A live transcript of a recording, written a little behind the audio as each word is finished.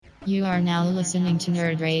You are now listening to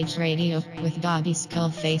Nerd Rage Radio with Bobby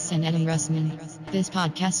Skullface and Adam Russman. This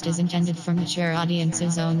podcast is intended for mature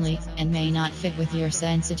audiences only and may not fit with your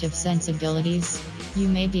sensitive sensibilities. You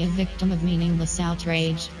may be a victim of meaningless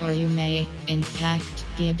outrage, or you may, in fact,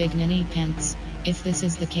 be a big ninny pants. If this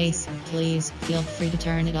is the case, please feel free to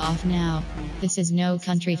turn it off now. This is no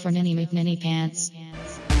country for ninny McNinny pants.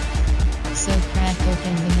 So crack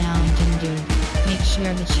open the Mountain Dew. Make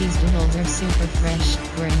sure the cheese doodles are super fresh.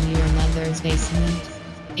 We're in your mother's basement.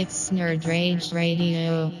 It's Nerd Rage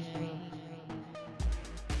Radio.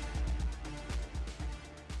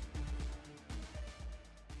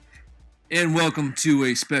 And welcome to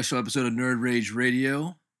a special episode of Nerd Rage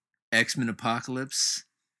Radio, X-Men Apocalypse.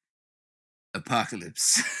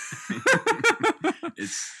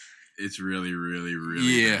 It's really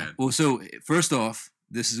bad. Well, so first off,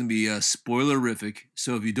 this is going to be spoilerific.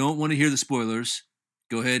 So if you don't want to hear the spoilers,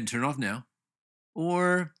 go ahead and turn it off now.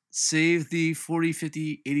 Or save the 40,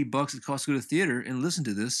 50, 80 bucks it costs to go to the theater and listen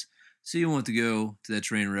to this. So you want to go to that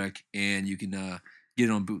train wreck and you can get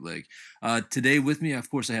it on bootleg. Today with me, of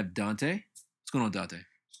course, I have Dante. What's going on, Dante?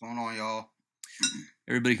 What's going on, y'all?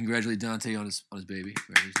 Everybody congratulate Dante on his baby.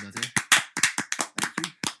 Congratulations, Dante. Thank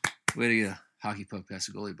you. Way to get a hockey puck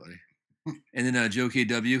past the goalie, buddy. And then Joe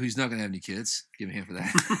KW, who's not going to have any kids. Give me a hand for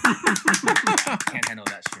that. Can't handle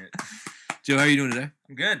that shit. Joe, how are you doing today?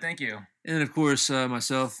 I'm good, thank you. And then, of course,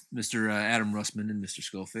 myself, Mr. Adam Russman, and Mr.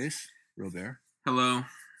 Skullface, Robert. Hello.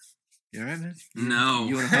 You all right, man? No.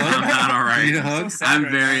 You want a hug? I'm not all right. You need a hug? So sad I'm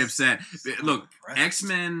right very now. upset. Look, Depressed.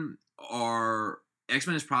 X-Men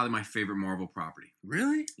is probably my favorite Marvel property.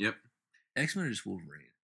 Really? Yep. X-Men or just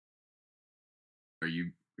Wolverine? Are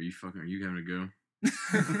you having to go?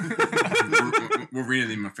 Wolverine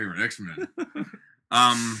is my favorite X-Men.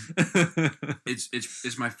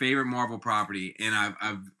 It's my favorite Marvel property, and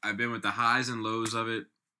I've been with the highs and lows of it,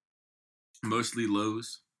 mostly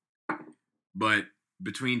lows. But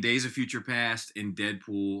between Days of Future Past and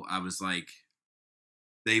Deadpool, I was like,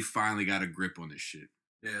 they finally got a grip on this shit.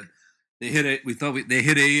 Yeah. They hit it. They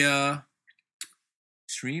hit a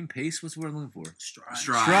extreme pace. What's the word I'm looking for?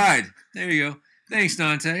 Stride. There you go. Thanks,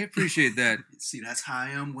 Dante. Appreciate that. See, that's how I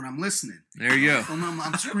am when I'm listening. There you go.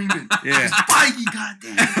 I'm screaming. Yeah. It's Feige,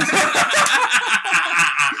 goddamn.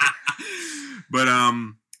 But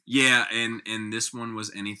yeah, and this one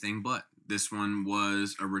was anything but. This one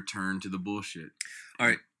was a return to the bullshit. All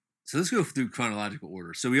right. So let's go through chronological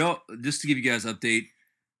order. So we all, just to give you guys an update,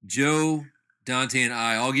 Joe, Dante, and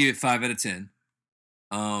I all gave it 5 out of 10.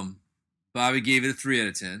 Bobby gave it a 3 out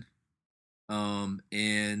of 10.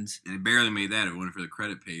 And it barely made that if it wasn't for the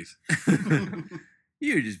credit pace.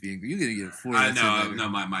 you're just being, you're gonna get a 4 out of 10. I know. later. No,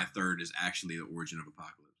 my third is actually the Origin of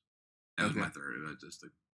Apocalypse. That was Okay. my third. That's just the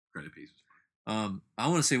credit piece. I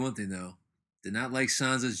want to say one thing though. Did not like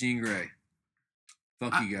Sansa's Jean Grey.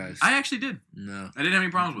 Fuck you guys. I actually did. No. I didn't have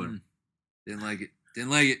any problems with her. Didn't like it. Didn't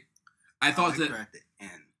like it. I thought like that her at the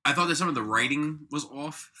end. I thought that some of the writing was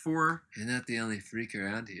off for her. You're not the only freak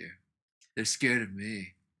around here. They're scared of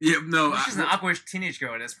me. Yeah, no. She's an awkward teenage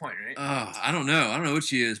girl at this point, right? Oh, I don't know. I don't know what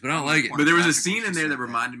she is, but I don't like it. But there was a Graphic scene when in she there said that that.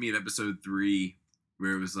 reminded me of episode 3,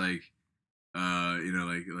 where it was like,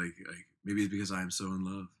 like maybe it's because I am so in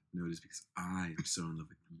love. No, it is because I am so in love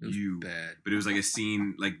It with was you. bad. But it was like a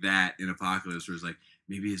scene like that in Apocalypse, where it's like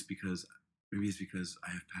maybe it's because I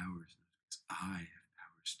have powers. I have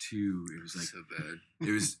powers too. It was like So bad.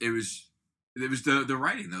 it was the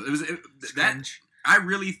writing though. That Cringe. I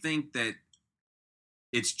really think that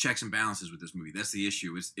it's checks and balances with this movie. That's the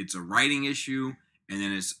issue. It's a writing issue, and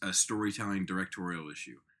then it's a storytelling directorial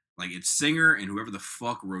issue. Like it's Singer and whoever the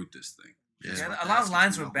fuck wrote this thing. Yeah. Yeah, About a to lot ask of if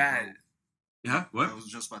lines you were know bad. Yeah, what? I was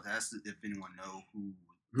just about to ask if anyone know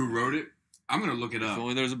Who wrote it? I'm gonna look it If up.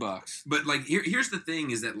 only there's a box. But like here's the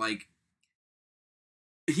thing is that like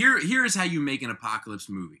here is how you make an Apocalypse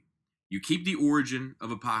movie. You keep the origin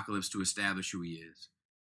of Apocalypse to establish who he is.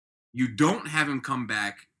 You don't have him come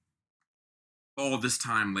back all this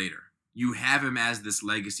time later. You have him as this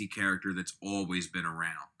legacy character that's always been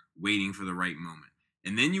around, waiting for the right moment.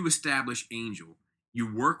 And then you establish Angel.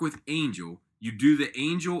 You work with Angel. You do the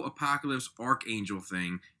Angel Apocalypse Archangel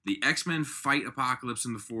thing. The X-Men fight Apocalypse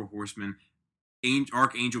and the Four Horsemen.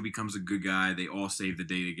 Archangel becomes a good guy. They all save the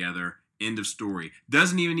day together. End of story.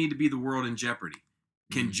 Doesn't even need to be the world in jeopardy.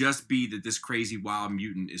 Can just be that this crazy wild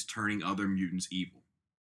mutant is turning other mutants evil.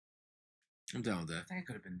 I'm down with that. I think it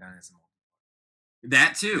could have been done as a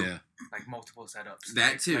That too. Yeah. like multiple setups.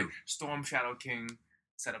 That like, too. Like Storm, Shadow King,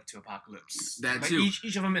 set up to Apocalypse. That like too.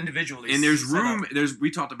 Each of them individually. And there's set up. room.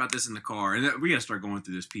 We talked about this in the car, and we got to start going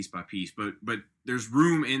through this piece by piece. But there's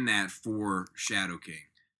room in that for Shadow King.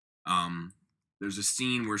 there's a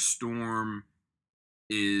scene where Storm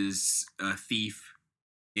is a thief,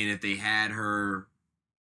 and if they had her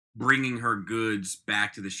bringing her goods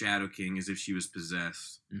back to the Shadow King as if she was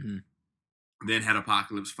possessed, then had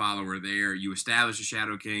Apocalypse follow her there. You establish the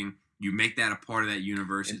Shadow King. You make that a part of that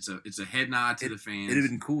universe. It's a head nod to the fans. It'd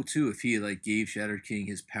have been cool too if he like gave Shadow King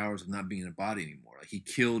his powers of not being in a body anymore. Like he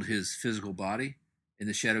killed his physical body, and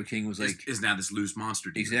the Shadow King was like is now this loose monster.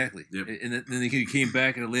 Dude. Exactly. Yep. And then he came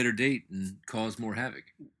back at a later date and caused more havoc.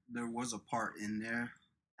 There was a part in there.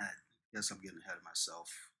 I guess I'm getting ahead of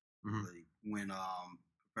myself. Mhm. Like when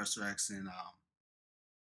Professor X and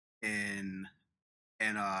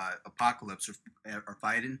Apocalypse are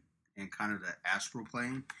fighting in kind of the astral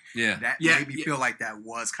plane. Yeah. That Yeah, made me yeah. feel like that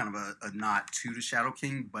was kind of a nod to the Shadow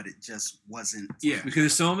King, but it just wasn't. Yeah. We could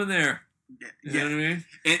have saw him in there. You know what I mean?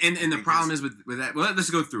 And the problem is with that. Well, let's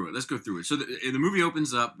go through it. So the movie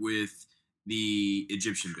opens up with the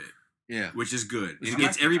Egyptian bit, Yeah. which is good. I It liked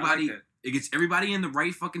gets it. I everybody. liked it. It gets everybody in the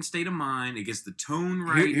right fucking state of mind. It gets the tone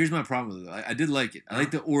right. Here's my problem with it. I did like it. I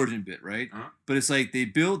like the origin bit, right? Uh-huh. But it's like they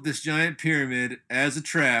built this giant pyramid as a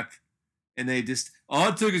trap, and they just all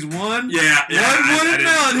it took is one Yeah, one I didn't-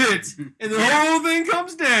 melon hit, and the Yeah. whole thing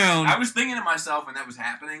comes down. I was thinking to myself when that was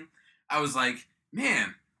happening, I was like,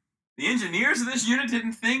 man, the engineers of this unit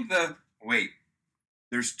didn't think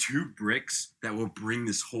there's 2 bricks that will bring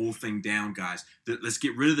this whole thing down, guys. Let's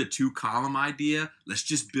get rid of the 2-column idea. Let's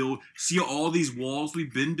just build, see all these walls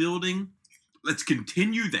we've been building? Let's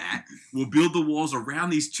continue that. We'll build the walls around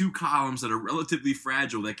these 2 columns that are relatively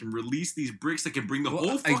fragile, that can release these bricks, that can bring the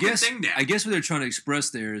whole fucking thing down. I guess what they're trying to express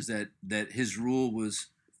there is that his rule was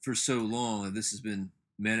for so long, and this has been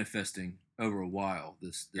manifesting over a while.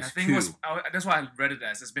 This Yeah, I coup. think it was. That's why I read it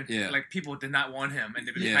as. It's been Yeah. like people did not want him, and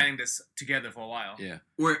they've been Yeah. planning this together for a while. Yeah.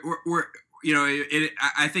 Or you know,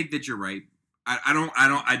 I think that you're right. I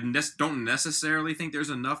don't necessarily think there's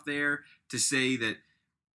enough there to say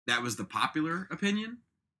that was the popular opinion,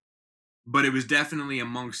 but it was definitely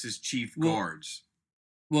amongst his chief guards.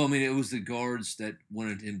 Well, I mean, it was the guards that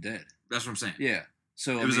wanted him dead. That's what I'm saying. Yeah.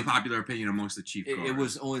 So It was a popular opinion amongst the chief guards. It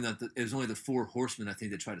was only the 4 horsemen, I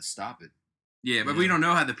think, that tried to stop it. Yeah, but Yeah. we don't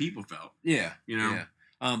know how the people felt. Yeah. You know?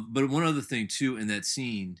 Yeah. But one other thing too in that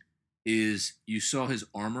scene is you saw his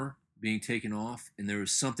armor being taken off, and there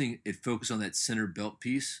was something. It focused on that center belt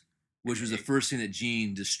piece, which was the first thing that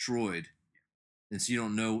Jean destroyed, and so you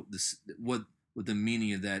don't know what the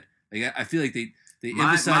meaning of that. Like I feel like they My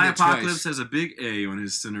emphasized it Apocalypse twice. has a big A on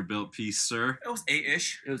his center belt piece, sir. It was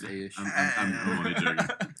 8-ish. It was A-ish. I'm only joking. I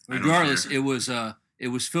don't Regardless, care. it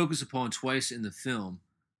was focused upon twice in the film,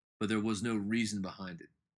 but there was no reason behind it.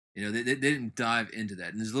 You know, they didn't dive into that,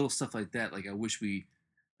 and there's little stuff like that. Like I wish we,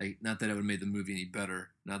 like, not that it would have made the movie any better,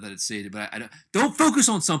 not that it saved it, but I don't focus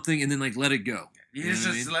on something and then like let it go. You know what I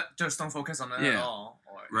just mean? just don't focus on that Yeah. at all.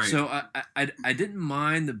 Or, Right. So I didn't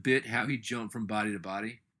mind the bit how he jumped from body to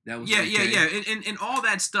body. That was Yeah, okay. yeah. And all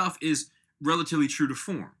that stuff is relatively true to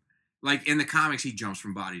form. Like in the comics, he jumps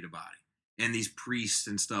from body to body. And these priests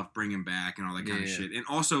and stuff bring him back and all that kind of Yeah. shit. And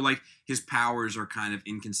also, like, his powers are kind of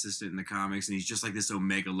inconsistent in the comics, and he's just like this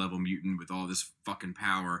Omega level mutant with all this fucking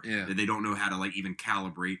power Yeah. that they don't know how to, like, even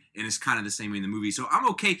calibrate. And it's kind of the same way in the movie. So I'm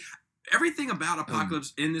okay. Everything about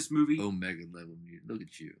Apocalypse in this movie, Omega level mutant. Look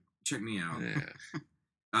at you. check me out.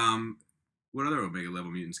 Yeah. What other Omega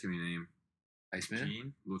level mutants can we name? Iceman,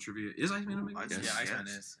 Gene. Little trivia. Is Iceman Omega? Yes. Yeah, Iceman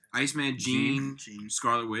Yes. is. Iceman, Jean,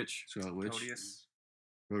 Scarlet Witch. Scarlet Witch, Proteus.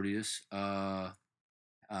 Proteus,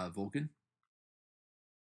 Vulcan.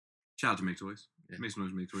 Shout out to Make Toys. Yeah. Makes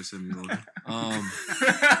noise, Make Toys. Send me a little.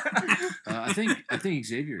 I think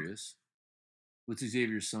Xavier is. What's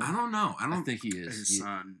Xavier's son? I don't know. I I don't think he is. His He-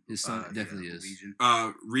 son. his son definitely is. Legion.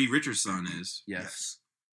 Reed Richards' son is. yes.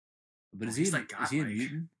 But is Oh, he? he's A, like is he a godlike.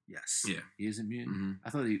 mutant? Yes. Yeah. He isn't mutant. Mm-hmm. I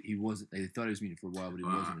thought he wasn't. They thought he was mutant for a while, but he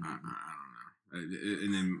wasn't a I mutant. don't know.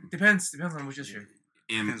 And then Depends on which issue.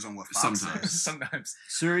 and Depends on what Fox sometimes. says. Sometimes.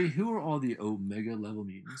 Suri, who are all the Omega level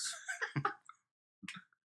mutants?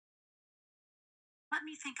 Let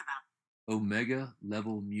me think about. Omega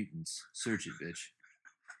level mutants. Search it, bitch.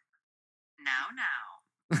 Now.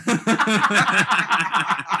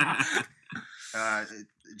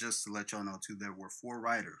 Just to let y'all know too, there were 4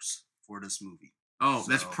 writers for this movie. Oh,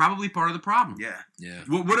 that's So- probably part of the problem. Yeah. Yeah.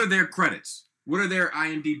 What are their credits? What are their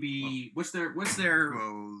IMDb? What's their Well,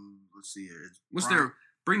 let's see here. It's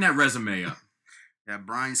bring that resume up. Yeah,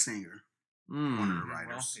 Bryan Singer, Mm. one of the Well,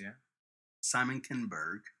 writers. yeah. Simon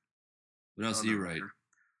Kinberg. What else do you write?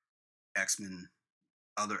 X-Men,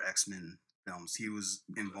 other X-Men films. He was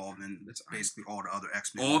involved in That's basically all the other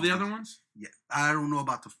X-Men. All the movies. other ones? Yeah, I don't know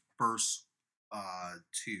about the first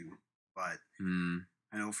 2, but Hmm.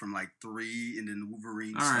 I know from like 3 and then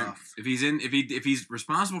Wolverine All right. stuff. If he's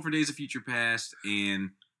responsible for Days of Future Past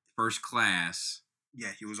and First Class,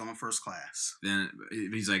 Yeah, he was on First Class. then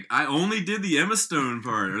if he's like, I only did the Emma Stone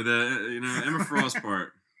part or the Emma Frost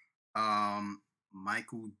part.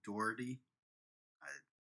 Michael Dougherty. I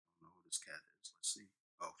don't know who this cat is. Let's see.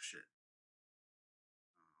 Oh shit.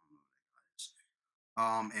 I don't know who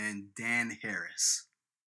that guy is. And Dan Harris.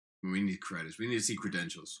 We need credits. We need to see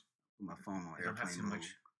credentials. Put my phone on I don't have airplane so mode. much.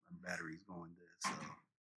 My battery's going dead.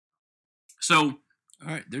 So All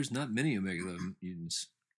right, there's not many Omega 11 mutants.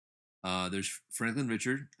 There's Franklin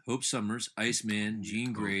Richard, Hope Summers, Iceman,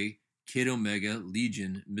 Jean Grey, Kid Omega,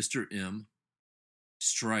 Legion, Mr. M,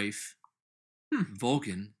 Strife,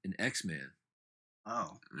 Vulcan, and X-Man.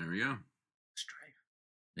 Oh. there we go. Strife.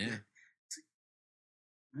 Yeah.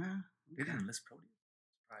 Yeah. They didn't list Proteus.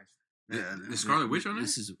 Surprised. Yeah. The Scarlet Witch on there?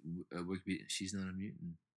 This is Wikipedia. She's not a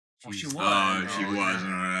mutant. Oh, she She's- was. Oh, she Oh, was.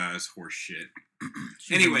 yeah. That's horse shit.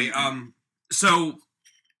 Anyway, so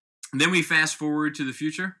then we fast forward to the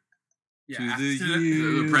future, Yeah, to after the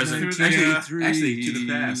the present, through the- actually to the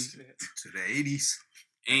past, To the 80s.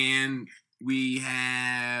 and we to the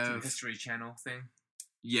have History Channel thing.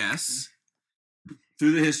 yes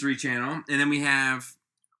through the History Channel, and then we have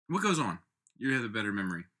what goes on. You have a better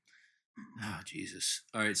memory. Oh, Jesus.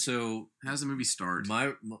 All right, so How's the movie start?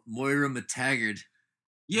 Moira McTaggart.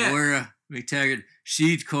 Yeah. Moira McTaggart.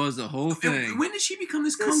 She caused the whole And thing. when did she become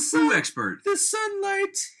this The kung fu sun- expert? The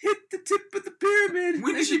sunlight hit the tip of the pyramid.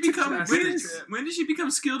 When did and she it took become? the When twist. did she become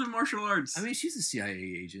skilled in martial arts? I mean, she's a CIA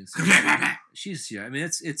agent. So she's a CIA. I mean,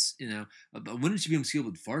 it's but when did she become skilled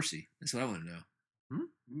with Farsi? That's what I want to know.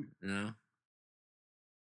 Hmm? You know.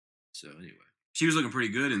 So anyway, she was looking pretty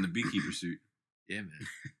good in the beekeeper suit. yeah, man.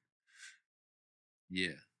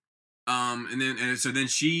 Yeah. So then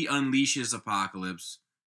she unleashes Apocalypse,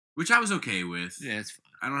 which I was okay with. Yeah, it's fine.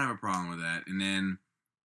 I don't have a problem with that. And then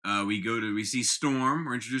we see Storm.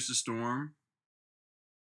 We're introduced to Storm.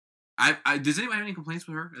 Does anyone have any complaints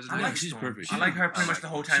with her? As a I villain? like she's Storm. perfect. I like her I pretty much like the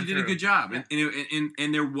her. whole time. She did a through. good job, Yeah.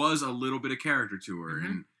 and there was a little bit of character to her,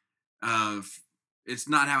 Mhm. and it's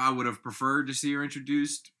not how I would have preferred to see her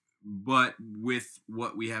introduced, but with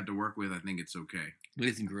what we have to work with, I think it's okay.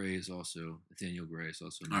 Nathaniel Gray is also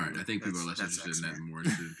All right, I think people are less That's interested in that X-Men. more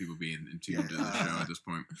interested in people being in tune to the Yeah. show at this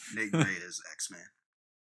point. Nate Gray is X-Men.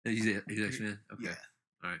 He's X-Man. Okay. Yeah.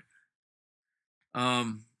 All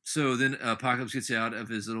right. So then Apocalypse gets out of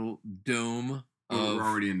his little dome. We're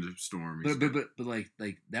already into Storm. But like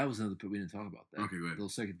that was another. We didn't talk about that. Okay, go ahead. Little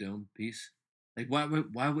second dome piece. Like why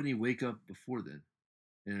wouldn't he wake up before then?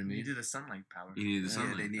 You know what I mean? You do the sunlight power. You needed the Yeah,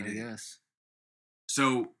 sunlight. they need I it. guess.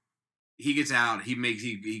 So he gets out.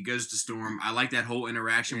 He goes to Storm. I like that whole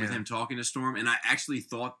interaction with Yeah. him talking to Storm, and I actually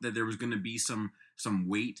thought that there was going to be some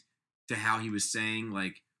weight to how he was saying,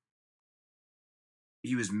 like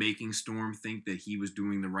he was making Storm think that he was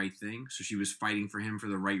doing the right thing, so she was fighting for him for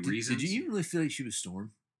the right reasons. Did you even really feel like she was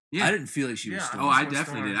Storm? Yeah. I didn't feel like she was Yeah, Storm. Oh, I Storm.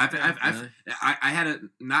 definitely did. Yeah. I had a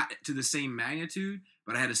not to the same magnitude,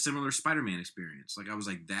 but I had a similar Spider-Man experience. Like I was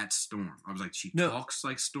like, that's Storm. I was like, she No. talks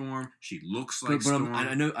like Storm. She looks like but Storm.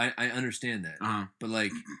 I know I understand that. Uh-huh. But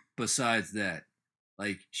like besides that,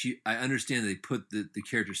 like I understand they put the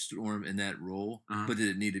character Storm in that role, Uh-huh. but did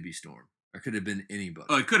it need to be Storm? Or could it have been anybody?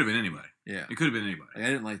 Oh, it could have been anybody. Yeah. It could have been anybody. Like, I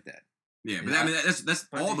didn't like that. Yeah, but Yeah. I mean that's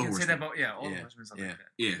But all you the can say horsemen. that about all the Yeah. horsemen stuff Yeah. like that.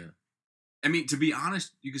 Yeah. Yeah. I mean, to be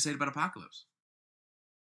honest, you could say it about Apocalypse.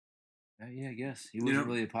 Yeah, I guess he You wasn't know,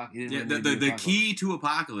 really Apocalypse. Yeah, the key to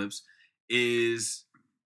Apocalypse is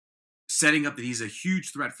setting up that he's a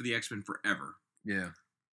huge threat for the X-Men forever. Yeah.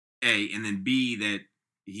 A, and then B, that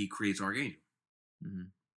he creates Archangel.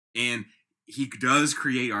 Mhm. And he does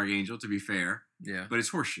create Archangel, to be fair, Yeah. but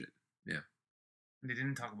it's horseshit. They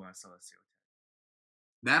didn't talk about Celestial.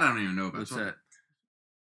 That I don't even know about. What's Talk- that?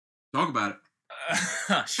 Talk about it.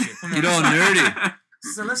 Oh, shit. Get all nerdy.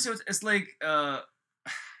 Celestial. It's like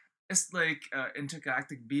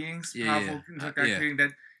intergalactic beings, Yeah, powerful yeah. intergalactic Yeah. being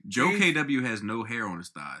that Joe They- KW has no hair on his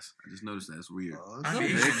thighs. I just noticed that. It's weird. Oh, I Oh,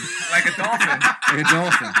 mean, okay. like a dolphin. Like a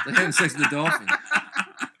dolphin. They're having sex with a dolphin.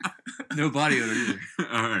 No body odor either.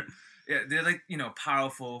 All right. Yeah, they're like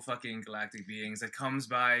powerful fucking galactic beings that comes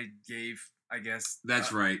by, gave I guess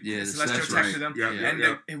That's right. Yeah, celestial that's tech right. to them, Yep, Yeah. yep, and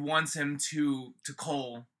yep. it wants him to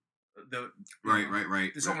cull the Right,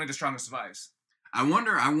 right. It's only the strongest survives. I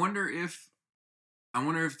wonder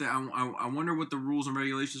what the rules and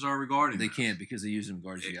regulations are regarding. They this. can't because they use them in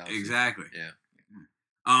Guardians of the Galaxy. Exactly. Yeah.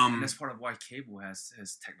 And that's part of why Cable has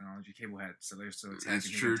his technology. Cable had celestial attack That's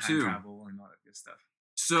and true, time too. travel and all that good stuff.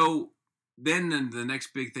 So then the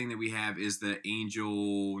next big thing that we have is the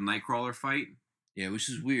Angel Nightcrawler fight. Yeah, which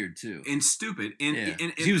is weird too. and stupid. And, Yeah.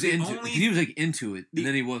 and he was the into. only, He was like into it, the- and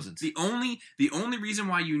then he wasn't. the only reason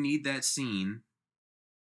why you need that scene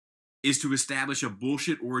is to establish a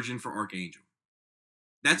bullshit origin for Archangel.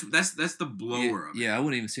 That's the blower of it. Yeah, I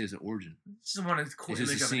wouldn't even say it's an origin. Just want a cool It's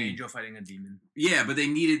just image a of an scene. angel fighting a demon. Yeah, but they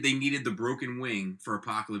needed the broken wing for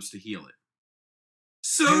Apocalypse to heal it.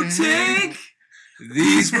 So take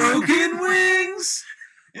These broken wings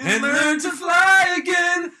and learn to fly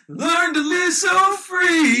again. Learn to live so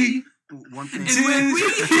free. One thing. and when we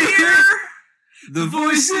hear The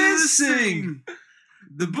voices sing.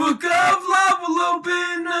 The book of love will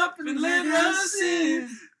open up and let us in.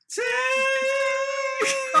 Take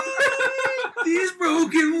these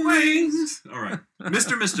broken wings. All right,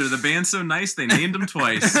 Mr. the band's so nice they named him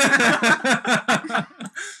twice.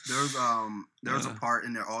 There was a part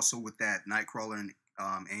in there also with that Nightcrawler and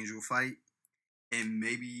Angel fight, and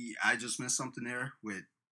maybe I just missed something there with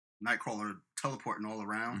Nightcrawler teleporting all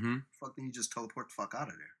around. Mhm. Fuck, then you just teleport the fuck out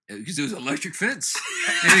of there. Because it was an electric fence.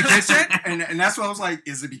 Did you catch that? And that's why I was like,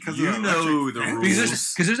 is it because You of the know electric the fence?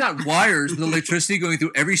 rules. Because there's not wires with electricity going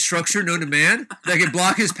through every structure known to man that can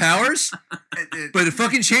block his powers. But the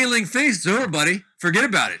fucking chain link thing, it's over, buddy. Forget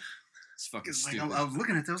about it. It's fucking It's like, stupid. I was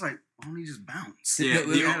looking at it, I was like, why don't he just bounce? Yeah, Yeah,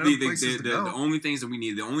 the only things that we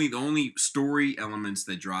need, the only story elements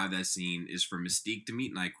that drive that scene is for Mystique to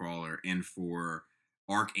meet Nightcrawler and for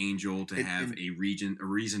Archangel to have a reason to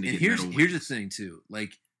And get here's metal the wings. thing too,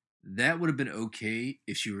 like that would have been okay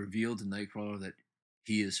if she revealed to Nightcrawler that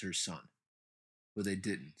he is her son, but they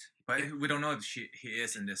didn't. But we don't know if he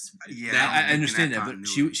is in this. Yeah, That- I I'm looking understand at that, but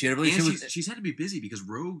continuity. she had a And relationship with. she's had to be busy because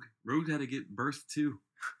Rogue had to get birthed too.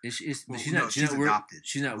 She's Well, not. no, She's she's not. adopted.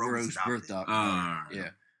 She's not Rogue is Rogue's birth adopted. doctor. Yeah,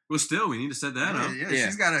 Well, still, we need to set that up. Yeah, Yeah.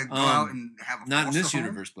 she's got to go out and have a not in this foster home.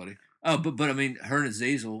 universe, buddy. Oh, but I mean, her and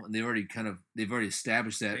Azazel, and they've already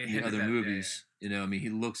established that They in the hinted other that, yeah, movies. You know, I mean, he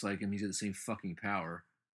looks like him. He's got the same fucking power.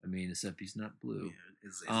 I mean, except he's not blue. Yeah,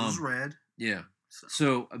 it was red. Yeah. So.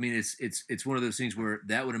 So I mean, it's one of those things where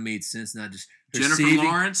that would have made sense, not just her Jennifer saving-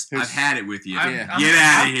 Lawrence, her- I've had it with you. I'm- Yeah. I'm- Get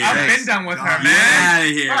out of here. I've been done with her, God, Get man. out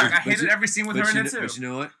of here. Fuck, I But hated you- every scene with but her in you it know, too. but you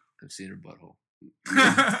know what? I've seen her butthole.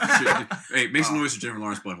 Hey, make some Oh. noise for Jennifer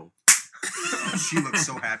Lawrence butthole. Oh, she looks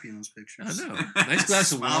so happy in those pictures. I know. Nice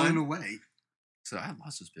glass of Smiling wine. away. So I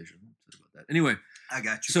lost this picture. I'm upset about that. Anyway, I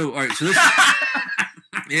got you. so all right, so this.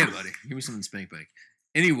 Yeah, buddy, give me something spank bank.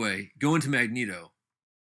 Anyway, going to Magneto.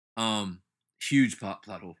 Huge plot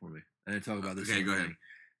hole for me. I didn't talk about this. Okay, whole go ahead. thing.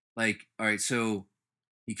 Like, all right, so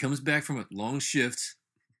he comes back from a long shift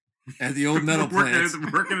at the old metal plant,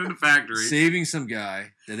 working in the factory. saving some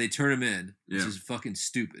guy that they turn him in, which Yeah. is fucking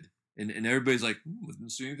stupid. And everybody's like,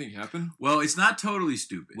 didn't see anything happen. Well, it's not totally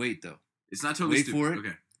stupid. Wait though, It's not totally wait stupid. for it.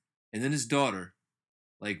 Okay. and then his daughter,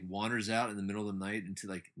 like, wanders out in the middle of the night into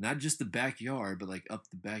like not just the backyard, but like up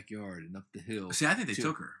the backyard and up the hill. See, I think they to-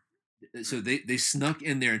 took her. So they snuck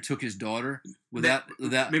in there and took his daughter without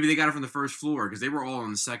Maybe they got her from the first floor because they were all on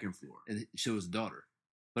the second floor. and show his daughter.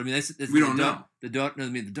 But I mean, that's We the don't know. The daughter. No, I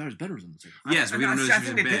mean, the daughter's bedroom was on the second floor. Yes, but we don't know I that she was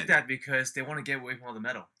think in they bed. did that because they want to get away from all the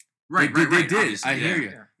metal. Right, they right, did. obviously, I yeah. hear you.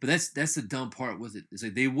 Yeah. But that's the dumb part with it. It's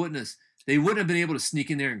like they wouldn't have been able to sneak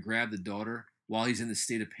in there and grab the daughter while he's in the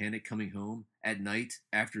state of panic coming home at night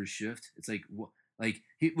after his shift. It's like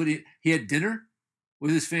he had dinner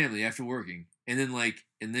with his family after working, and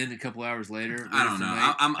then a couple hours later. I don't know.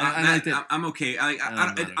 I like that. I'm okay.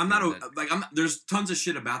 I'm not. There's tons of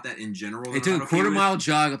shit about that in general. They that I'm took not a okay quarter with. mile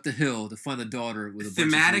jog up the hill to find the daughter with a bunch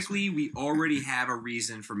of policemen. Thematically, we already have a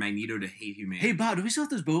reason for Magneto to hate humanity. Hey Bob, do we still have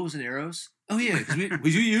those bows and arrows? Oh yeah, because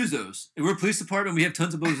we do use those. And we're a police department. We have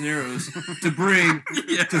tons of bows and arrows to bring.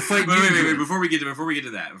 Yeah. to fight Wait, you wait, with. before we get to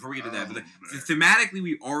that. But man. thematically,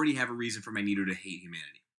 we already have a reason for Magneto to hate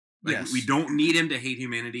humanity. Like, Yes. we don't need him to hate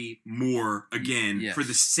humanity more again Yes. for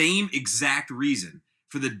the same exact reason,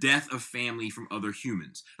 for the death of family from other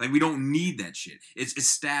humans. Like, we don't need that shit. It's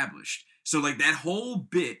established. So, like, that whole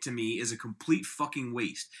bit to me is a complete fucking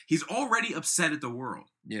waste. He's already upset at the world.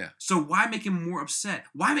 Yeah. So why make him more upset?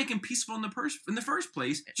 Why make him peaceful in the first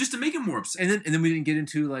place just to make him more upset? And then we didn't get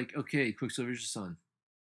into like, okay, Quicksilver's your son.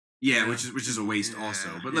 Yeah, Yeah. which is a waste Yeah.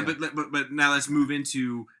 also. But, Yeah. but now let's move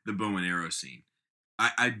into the bow and arrow scene.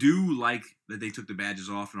 I do like that they took the badges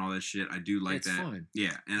off and all that shit. I do like It's that. fine.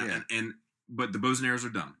 Yeah, Yeah. And but the bows and arrows are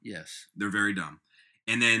dumb. Yes. They're very dumb.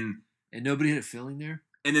 And then And nobody had a feeling there.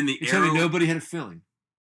 the You tell me arrow. nobody had a feeling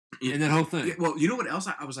Yeah. in that whole thing. Yeah, well, you know what else?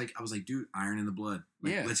 I was like, dude, iron in the blood.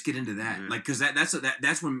 Like, Yeah. let's get into that. Yeah. Like, because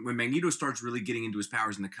that's when Magneto starts really getting into his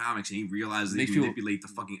powers in the comics, and he realizes that he Makes can people- manipulate the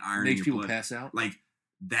fucking iron in Makes your people blood. pass out. Like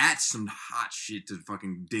that's some hot shit to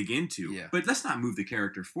fucking dig into. Yeah. But let's not move the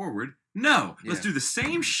character forward. No, let's Yeah. do the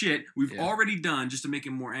same shit we've Yeah. already done just to make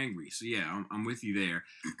him more angry. So yeah, I'm with you there.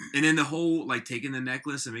 And then the whole like taking the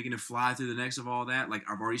necklace and making it fly through the necks of all that. Like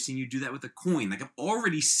I've already seen you do that with a coin. Like I've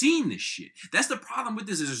already seen this shit. That's the problem with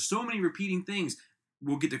this. Is there's so many repeating things.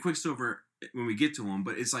 We'll get to Quicksilver when we get to him,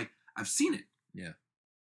 but it's like I've seen it. Yeah.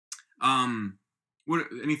 What?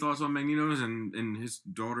 Any thoughts on Magneto's and his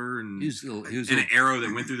daughter and He was and an arrow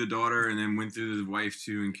that went through the daughter and then went through the wife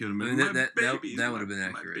too and killed him? I mean, My that babies, would have my- been my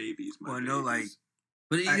accurate. babies, my Well, I know, like, babies.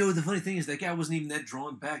 But you know, the funny thing is that guy wasn't even that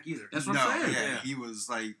drawn back either. That's what I'm saying. Yeah, he was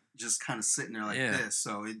like just kind of sitting there like Yeah. this,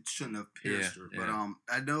 so it shouldn't have pierced Yeah, her. But yeah.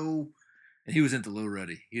 I know And he was at the low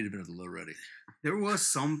ready. He'd have been at the low ready. there was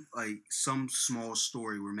some small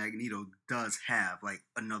story where Magneto does have like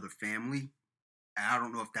another family. And I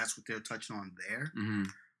don't know if that's what they're touching on there,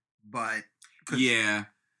 Mhm. but Yeah,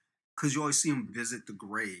 because you always see him visit the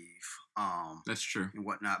grave, that's true. and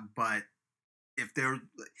whatnot. But if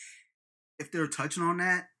they're touching on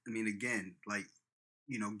that, I mean, again, like,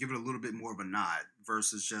 you know, give it a little bit more of a nod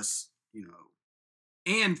versus just, you know,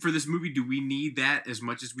 And for this movie, do we need that as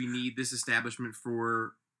much as we need this establishment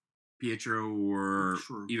for Pietro or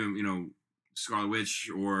True. even, you know, Scarlet Witch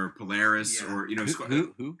or Polaris Yeah. or, you know,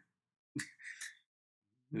 Who?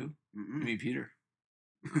 mm-mm, You mean Peter?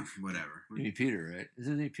 whatever. You mean Peter, right? Is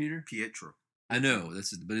his name Peter? Pietro. I know.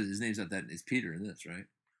 But his name's not that. It's Peter in this, right?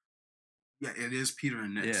 Yeah, it is Peter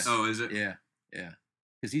and Nix. Yeah. Oh, is it? Yeah.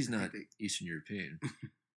 Because he's not think- Eastern European.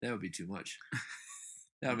 That would be too much.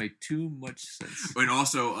 That would make too much sense. And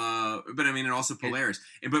also, but I mean, and also Polaris.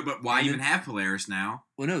 But why and even then- have Polaris now?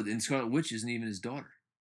 Well, no, and Scarlet Witch isn't even his daughter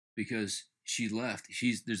because she left.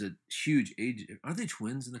 There's a huge age. Aren't they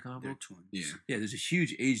twins in the comic They're book? twins. Yeah. Yeah, there's a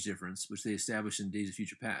huge age difference, which they established in Days of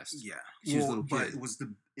Future Past. Yeah. She was a little but kid. was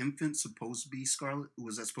the infant supposed to be Scarlet?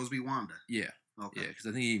 Was that supposed to be Wanda? Yeah, Okay. yeah, because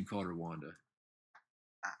I think he even called her Wanda,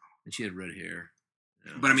 and she had red hair.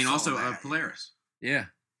 you know. But I mean, saw also that, yeah. Polaris. yeah,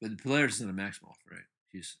 but Polaris is not a Maximoff, right?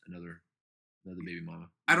 She's another baby mama.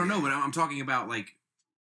 I don't know, but I'm talking about like,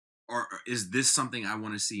 or is this something I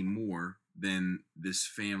want to see more than this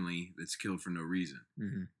family that's killed for no reason?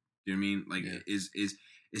 Mm-hmm. You know what I mean? Like, Yeah. is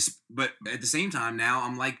but at the same time, now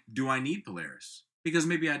I'm like, do I need Polaris? Because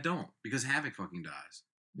maybe I don't. Because Havoc fucking dies,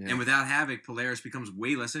 Yeah. and without Havoc, Polaris becomes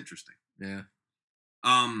way less interesting. yeah.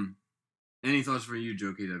 Any thoughts for you,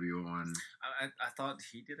 Joe KW, on? I thought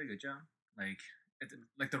he did a good job.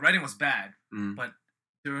 Like the writing was bad, Mm. but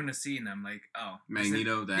during the scene, I'm like, oh, this is-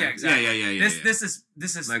 Magneto, that yeah, exactly. yeah. This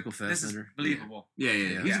is Michael this is Fassbender. believable. yeah.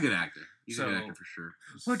 He's Yeah. a good actor. He's a good So- actor for sure.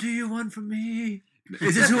 What do you want from me?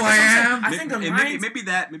 Is this who I am? I think the maybe, lines- maybe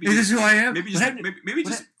that. Maybe Is this who I am? Maybe What just happened- maybe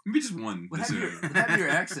what just one. What That's happened, it. what happened to your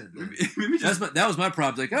accent? then? maybe just That was my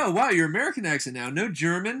problem. Like, oh wow, your American accent now. No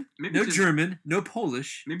German, Maybe no just- German, no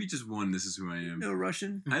Polish, maybe just one. This is who I am. no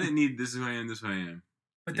Russian. I didn't need this is who I am. This is who I am.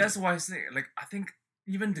 But Yeah. that's why I say, like, I think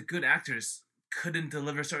even the good actors couldn't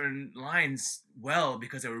deliver certain lines well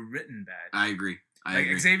because they were written bad. I agree. I Like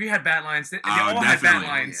agree. Xavier had bad lines. They Oh, all had bad definitely.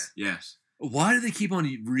 lines. Yes. Why do they keep on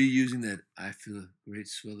reusing that? I feel a great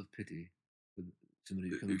swell of pity for somebody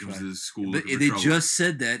who It comes comes to to the school. But looking for they trouble. just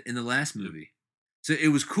said that in the last movie. So it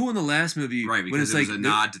was cool in the last movie, right when because it's it was like a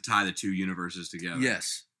nod to tie the two universes together.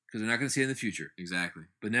 yes, because they're not going to see it in the future. Exactly.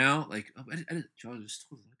 But now, like, oh, Charles just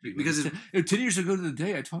told you Because it's it- 10 years ago to the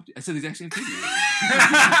day I said the exact same thing. To you.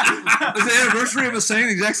 It's the anniversary of us saying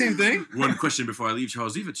the exact same thing. One question before I leave,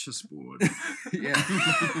 Charles. Leave a chessboard. Yeah,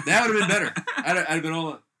 that would have been better. I'd have been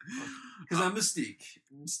all because I'm Mystique,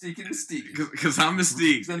 Mystique. Because I'm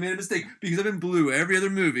Mystique. Because I made a mistake. Because I've been blue every other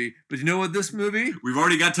movie. But you know what? This movie, We've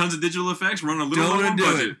already got tons of digital effects. We're running a little low don't on do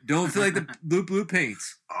budget. it. Don't feel like the blue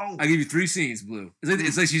paints. Oh, I give you 3 scenes blue.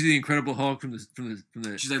 It's like she's the Incredible Hulk from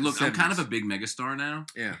the. She's like, look, I'm kind of a 70s. big megastar now.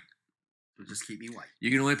 Yeah. so just keep me white.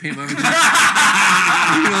 You can only paint my vagina.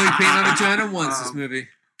 You can only paint my vagina once. This movie.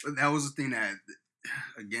 But that was the thing that,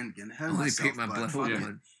 again, ahead of Only myself, paint my but blood fucking-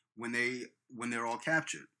 one. when they're all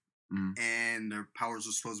captured Mhm. and their powers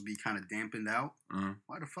are supposed to be kind of dampened out, Uh-huh.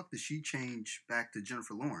 why the fuck did she change back to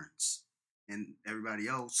Jennifer Lawrence? And everybody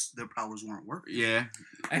else, their powers weren't working. Yeah.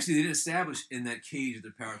 Actually, they didn't establish in that cage if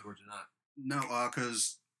their powers worked or not. No,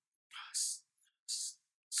 because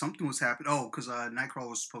something was happening. Oh, because Nightcrawler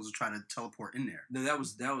was supposed to try to teleport in there. No, that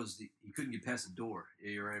was you couldn't get past the door.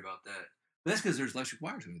 Yeah, you're right about that. But that's because there's electric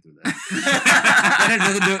wires going through that.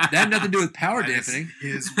 that had nothing to do with power That is dampening.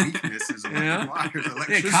 His weakness is Yeah. wires, Yeah,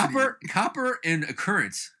 electricity. copper, and a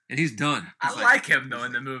current, and he's done. I It's like him though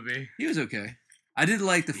in the movie. he was okay. I did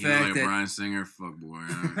like the You fact like that Bryan Singer, fuck boy.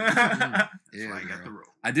 That's yeah, why I got girl. the role.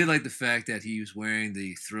 I did like the fact that he was wearing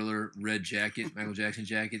the Thriller red jacket, Michael Jackson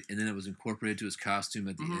jacket, and then it was incorporated to his costume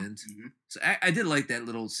at the Mhm. end. Mhm. So I did like that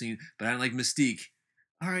little scene, but I didn't like Mystique.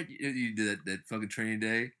 All right, you did that fucking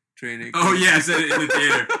training. Oh yeah, I said it in the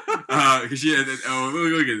theater. Because she had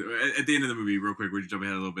look at the end of the movie, real quick. We're jump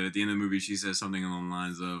ahead a little bit. At the end of the movie, she says something along the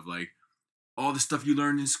lines of like, "All the stuff you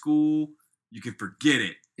learned in school, you can forget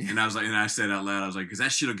it." And I was like, and I said out loud, I was like, "Because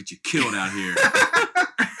that shit'll get you killed out here."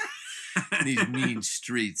 in these mean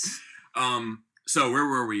streets. So where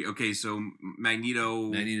were we? Okay, so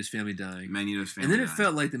Magneto's family dying. Magneto's family. And then it died.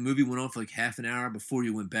 felt like the movie went on for like half an hour before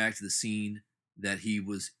you went back to the scene that he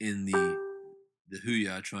was in the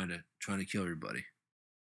Huya trying to kill everybody.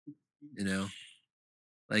 You know,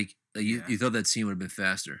 like Yeah. you thought that scene would have been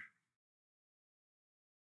faster.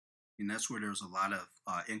 And that's where there's a lot of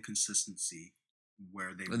inconsistency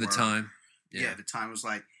where they In the were. time, Yeah, the time was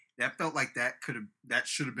like that. Felt like that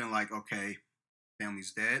should have been like, okay,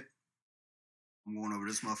 family's dead. I'm going over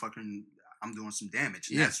this motherfucker and I'm doing some damage.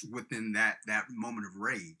 And Yes. That's within that moment of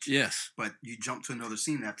rage. Yes. But you jump to another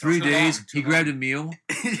scene that 3 Too days. long, He too grabbed a long. meal,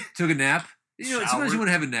 took a nap. You know, sometimes you Showered. want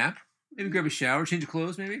to have a nap. Maybe grab a shower, change of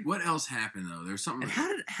clothes, maybe. What else happened though? There's something. And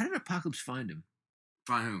how did Apocalypse find him?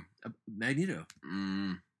 Find Magneto.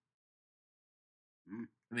 who?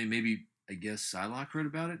 I mean, maybe I guess Psylocke heard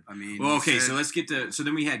about it. I mean, Well, you okay, said- so let's get to. So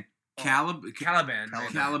then we had Caliban. Caliban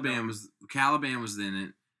was in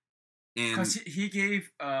it, and Because he gave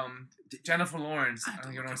Jennifer Lawrence, I I have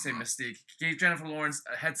don't to even want look to say him up. Mystique, he gave Jennifer Lawrence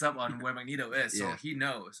a heads up on where Magneto is, so Yeah. he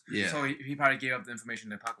knows. Yeah. So he probably gave up the information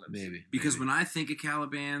to Apocalypse. Maybe because maybe. when I think of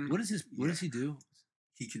Caliban, What does he do?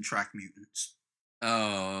 he can track mutants.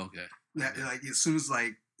 Oh, okay. That, like as soon as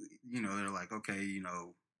like they're like, okay,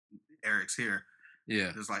 Eric's here.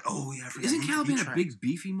 Yeah. There's like, oh yeah, I forgot. isn't he Caliban a tracks. big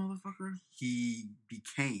beefy motherfucker? He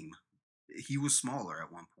became. He was smaller at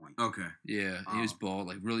one point. Okay, Yeah. He was Oh. bald,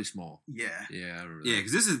 like really small. Yeah. Yeah, I remember yeah, that.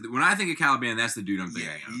 because this is when I think of Caliban, that's the dude I'm thinking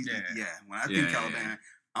Yeah, of. he's, Yeah. yeah. When I Yeah, think yeah, Caliban, yeah.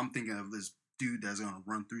 I'm thinking of this dude that's gonna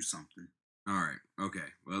run through something. All right, okay.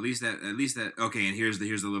 Well, at least that. Okay, and here's the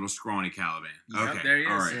little scrawny Caliban. Yep, Okay, there he is.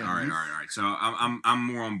 All right, Yeah. all right. So I'm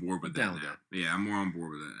more on board with I'm that down with now. that. Yeah, I'm more on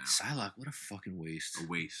board with that now. Psylocke, what a fucking waste. A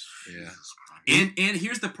waste. Yeah. Jesus Christ. And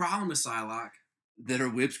here's the problem with Psylocke. That her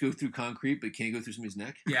whips go through concrete but can't go through somebody's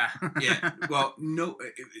neck. Yeah. Yeah. Well, no.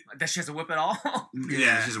 That she has a whip at all?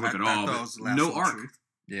 Yeah, it's just a whip at I all. thought it But was the last no little arc. truth.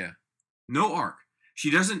 Yeah. No arc.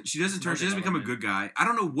 She doesn't turn. She doesn't become a development. good guy. I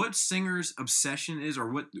don't know what Singer's obsession is, or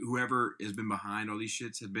what whoever has been behind all these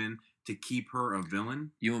shits have been to keep her a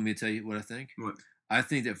villain. You want me to tell you what I think? What? I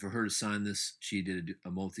think that for her to sign this, she did a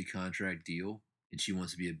multi-contract deal, and she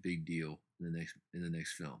wants to be a big deal in the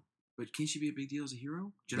next film. But can she be a big deal as a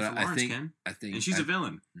hero? But Jennifer I Lawrence think, can, I think, and she's a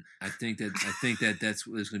villain. I think that that's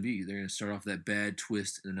what it's going to be. They're going to start off that bad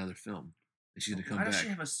twist in another film, and she's going to come Why back. does she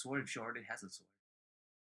have a sword if she already has a sword?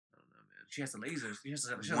 I don't know, man. She has the lasers. She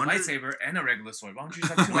has a Wonder- lightsaber and a regular sword. Why don't you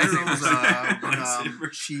just have two One of those, lightsabers? when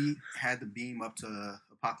Lightsaber. she had the beam up to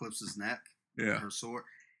Apocalypse's neck, Yeah. her sword,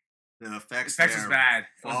 the effects Effects was there bad.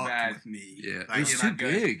 It was fucked bad. with me. Yeah, Like, it was you're too not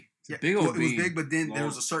good. big. It's a yeah, big well, old it was beam. big, but then there Long.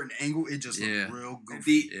 was a certain angle. It just Yeah. looked real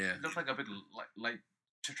goofy. Yeah. It looked like a big light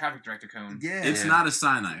traffic director cone. Yeah, It's Yeah. not a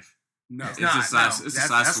psi knife. no. It's It's not, a psi. no. It's a That's,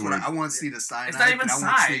 psi that's sword. what I want to see the cyanide. It's not even and I wanna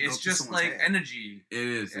see psi. it go It's through just someone's like head. energy. It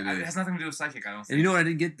is. It It is. has nothing to do with psychic. I don't think. And you know what? I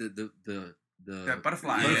didn't get the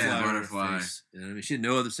butterfly. Yeah, on her butterfly. face. You know what I mean? She had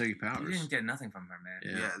no other psychic You powers. didn't get nothing from her, man.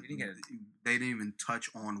 Yeah. Yeah, You didn't get it. they didn't even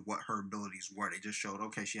touch on what her abilities were. They just showed,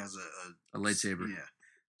 okay, she has A lightsaber. Yeah,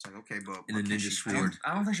 it's like, okay, but And what a can ninja she sword. do?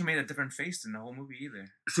 I don't think she made a different face in the whole movie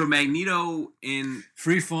either. So Magneto in.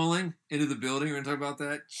 Free falling into the building. We're gonna talk about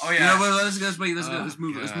that. Oh You yeah. know, but let's Oh,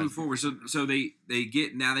 move. Let's God. move forward. So they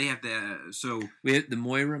get now. They have to. So We had the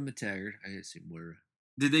Moira McTaggart. I didn't say Moira.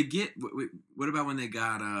 did they get? What about when they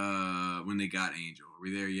got Angel? Are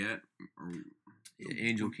we there yet? Or, Yeah,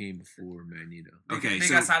 Angel came before Magneto. Okay, They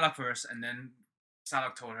so- got Psylocke first, and then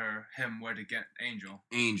Psylocke told him where to get Angel.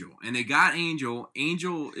 Angel, and they got Angel.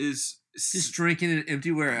 Angel is Just drinking in an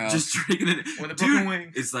empty warehouse. just drinking it. With a Dude, broken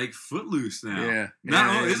wing. it's like Footloose now. Yeah. Not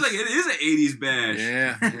Yeah, only, it it's like it is an '80s bash.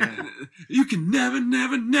 Yeah. Yeah. You can never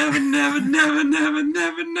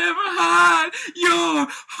hide your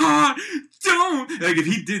heart. Don't. Like if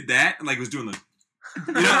he did that and like was doing the,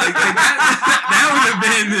 like that would have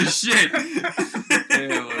been the shit.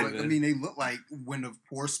 Yeah, Like, I mean, they look like when the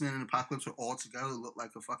Horsemen and Apocalypse were all together, it looked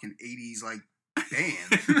like a fucking 80s like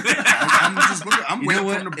band. I'm just looking, I'm You waiting know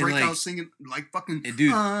for what? them to And, break like- out singing like fucking And,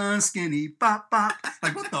 dude- skinny bop bop.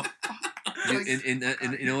 Like what the fuck? Dude,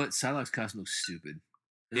 and you know what? Psylocke's costume looks stupid.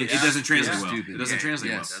 It Yeah. doesn't translate Yeah. well. Stupid. It doesn't Yeah.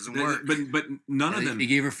 translate Yes. well. Doesn't work. But none of And them. He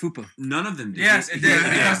gave her fupa. None of them did. Yes, it did Yeah.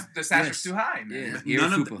 because the stats Yes. are too high, man. Yeah. But He gave her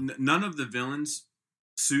none of fupa. none of the villains'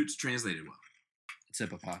 suits translated well.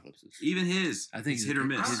 Except Apocalypse's. even his. I think it's he's hit or okay.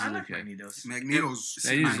 miss. His is I like okay. Magneto's. Magneto's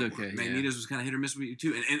Magneto's fine. okay. Yeah. Magneto's was kind of hit or miss with you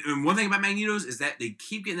too. And one thing about Magneto's is that they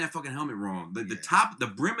keep getting that fucking helmet wrong. The top, the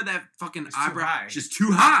brim of that fucking It's too eyebrow high. is just too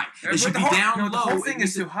high. But It should the be whole- down no, low. The whole It thing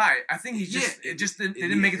needs is to- too high. I think he Yeah, just it just didn't, they it-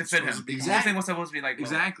 didn't make it to it's fit supposed him. to be The high. whole thing was supposed to be like low.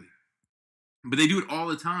 Exactly. But they do it all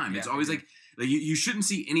the time. It's Yeah, always they like you shouldn't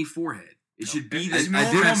see any forehead. It should be It's this. more-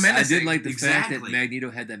 I more did menacing. like the fact that Exactly.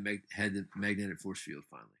 Magneto had that had the magnetic force field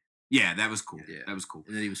finally, Yeah, that was cool. Yeah. That was cool.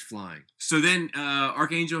 and then he was flying. So then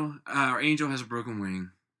Archangel, Angel has a broken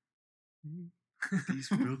wing. These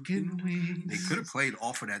broken wings. They could have played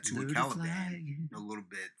off of that too with Caliban a little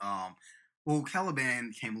bit. Well,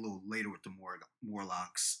 Caliban came a little later with the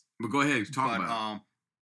Morlocks. But go ahead, talk about it.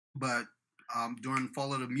 But during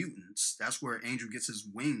Fall of the Mutants, that's where Angel gets his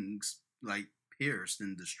wings like pierced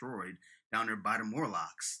and destroyed down there by the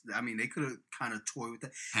Morlocks. I mean, they could have kind of toyed with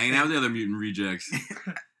that. Hanging out with the other mutant rejects.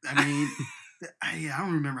 I mean, I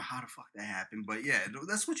don't remember how the fuck that happened, but yeah,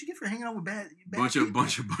 that's what you get for hanging out with bad bunch people.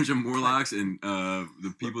 of Morlocks and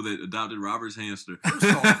the people that adopted Robert's hamster. First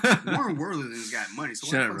off, Warren Worthington's got money, so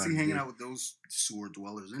Shut why up, the fuck's he Robbie, hanging dude. out with those sewer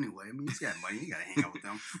dwellers anyway? I mean, he's got money. You gotta hang out with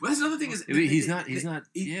them. Well, that's another thing is I mean, he's not.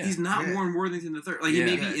 Yeah. he's not Yeah. Warren Worthington the third. Like he Yeah.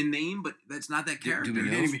 may be in name, but that's not that character. Do we You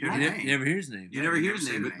know? didn't even hear You the never, name. you never hear his name. You Yeah, never you hear never his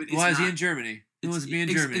say name, the but name. it's Why is he not- in Germany? He wants to be in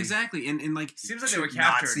Ex- Germany. Exactly, and like Seems like they were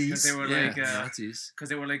captured because Nazis. they were Yeah, like Nazis. because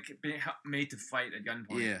they were like being made to fight at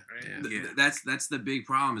gunpoint. Yeah, right? yeah. th- that's the big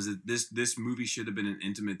problem is that this movie should have been an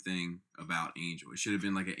intimate thing about Angel. It should have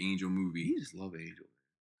been like an Angel movie. You just love Angel.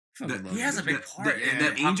 Fucking The- love He has a Angel. big part. yeah,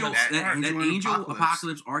 that Angel, Apocalypse that part. Angel and Angel, Apocalypse.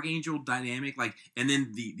 Apocalypse, Archangel dynamic, like, and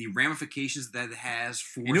then the ramifications that it has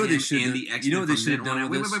for You know what they him should and have- the X-Men. you know what they from should have then on done out.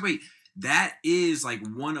 with Wait, this? wait. That is like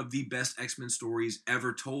one of the best X-Men stories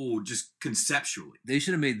ever told, just conceptually. They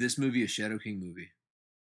should have made this movie a Shadow King movie,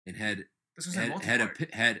 and had This was a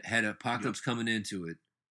had Apocalypse coming into it,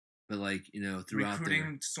 but like throughout recruiting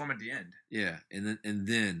there, Storm at the end. yeah, and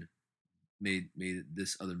then made it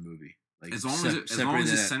this other movie. Like As long as it's separated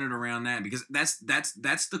that. centered around that, because that's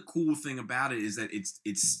the cool thing about it is that it's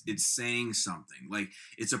saying something. Like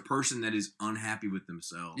it's a person that is unhappy with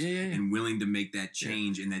themselves Yeah. and willing to make that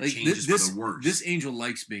change, and that Like changes this, for the worse. This Angel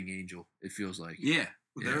likes being Angel. It feels like. yeah.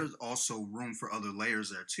 But Yeah. there's also room for other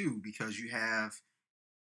layers there too, because you have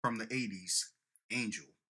from the 80s, Angel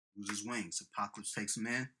loses wings. Apocalypse takes him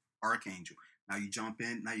in, Archangel. Now you jump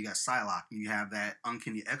in, now you got Psylocke, and you have that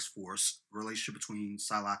Uncanny X-Force relationship between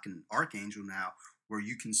Psylocke and Archangel now, where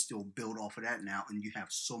you can still build off of that now, and you have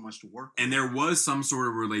so much to work with. And there was some sort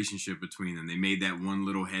of relationship between them. They made that one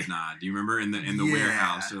little head nod. Do you remember in the Yeah.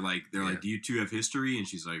 warehouse? They're like, Yeah. do you two have history? And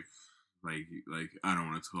she's like I don't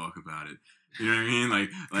want to talk about it. You know what I mean?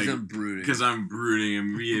 Because I'm brooding. because I'm brooding,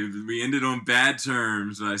 and we ended on bad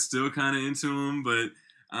terms. But I still kind of into him, but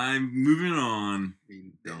I'm moving on. I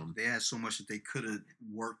mean, Dumb. they had so much that they could have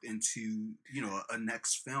worked into, a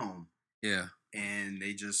next film, Yeah. and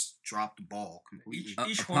they just dropped the ball completely.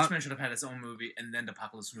 Each Apo- Horseman should have had its own movie, and then the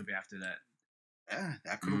Apocalypse movie after that. Yeah,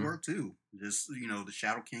 that could have Mhm. worked too. Just the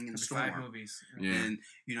Shadow King and It'd be Storm. 5 movies. Yeah. And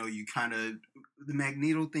you kind of the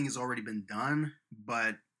Magneto thing has already been done,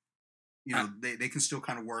 but they can still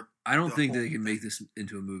kind of work. I don't the think whole they can make thing. this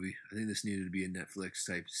into a movie. I think this needed to be a Netflix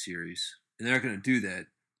type series, and they're not going to do that.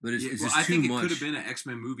 But it's, Yeah, it's well, just I too think it much. could have been an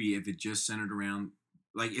X-Men movie if it just centered around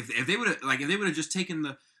if they would have just taken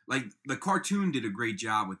the cartoon did a great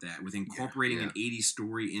job with that, with incorporating yeah. an 80s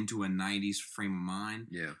story into a 90s frame of mind,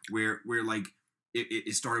 Yeah. where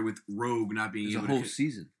it started with Rogue not being There's a able whole to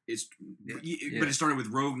season. but it started with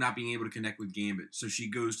Rogue not being able to connect with Gambit, so she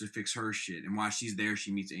goes to fix her shit, and while she's there,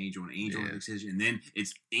 she meets Angel, and Angel Yeah. makes his, and then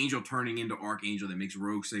it's Angel turning into Archangel that makes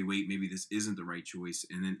Rogue say, "Wait, maybe this isn't the right choice,"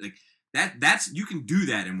 and then that's you can do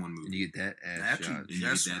that in one And movie. you get that I ass actually shot. you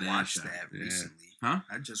just get that watched ass shot. that Yeah. recently. Huh?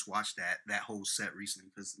 I just watched that whole set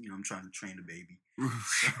recently because I'm trying to train the baby.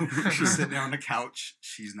 She's sitting there on the couch.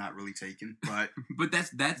 She's not really taken, but But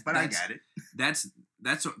I got it.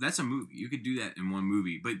 that's a movie. You could do that in one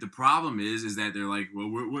movie. But the problem is that they're like, well,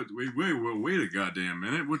 wait a goddamn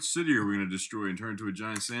minute. What city are we going to destroy and turn into a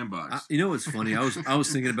giant sandbox? You know what's funny? I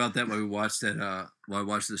was thinking about that while we watched that. While I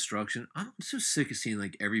watched Destruction, I'm so sick of seeing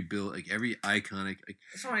every every iconic.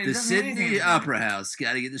 That's why it The doesn't mean anything Sydney anymore. Opera House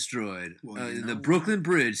got to get destroyed. Well, you know The what? Brooklyn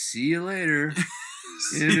Bridge. See you later.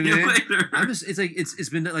 See You know you what I mean? later. I'm just. It's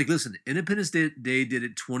been like, listen. Independence Day did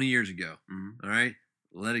it 20 years ago. Mhm. All right,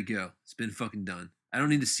 let it go. It's been fucking done. I don't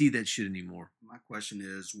need to see that shit anymore. My question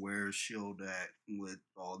is, where's Shield at with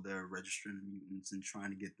all their registering mutants and trying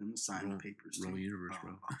to get them to sign the papers? Wrong too? universe,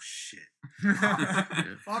 bro. Oh shit! Yeah.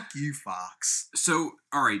 Fuck you, Fox. So,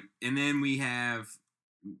 all right, and then we have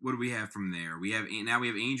what do we have from there? We have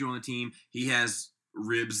Angel on the team. He has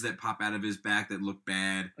ribs that pop out of his back that look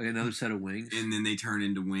bad, Like another set of wings. and then they turn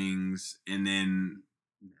into wings, and then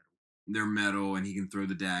they're metal, and he can throw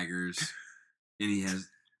the daggers, and he has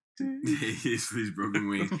these broken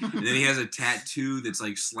wings, and then he has a tattoo that's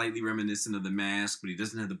like slightly reminiscent of the mask, but he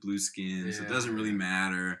doesn't have the blue skin, so it Yeah, doesn't really yeah.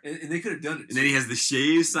 matter. And they could have done it. And then he has the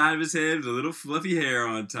shaved side of his head with a little fluffy hair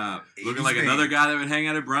on top, looking 80s like man. another guy that would hang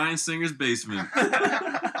out at Bryan Singer's basement.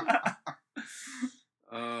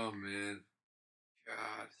 Oh man,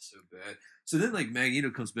 God, so bad. So then, like Magneto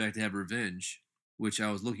comes back to have revenge, which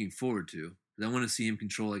I was looking forward to. 'Cause I want to see him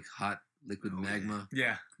control like hot liquid Oh, yeah. magma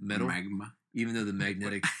Yeah. metal, Magma. even though the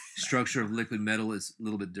magnetic structure of liquid metal is a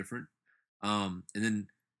little bit different. And then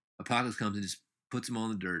Apocalypse comes and just puts him all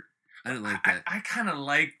in the dirt. I didn't like that. I kind of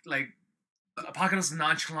like Apocalypse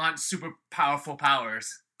nonchalant, super powerful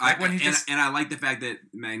powers. Like when he just And I like the fact that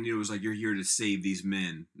Magneto was like, "You're here to save these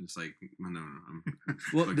men." And it's like, no.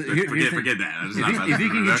 Well, Like, here's the thing. forget that. It's If not- he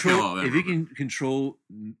can they'll kill control, all that if he rubber. can control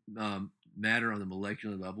matter on the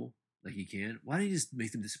molecular level, like he can, why did he just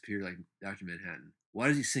make them disappear like Dr. Manhattan? Why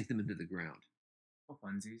does he sink them into the ground? for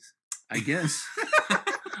funsies. I guess.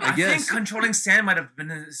 I guess. think controlling sand might have been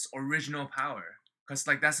his original power, because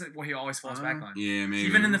like that's what he always falls back on. Yeah, maybe.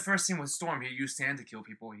 Even in the first scene with Storm, he used sand to kill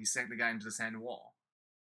people. He sank the guy into the sand wall.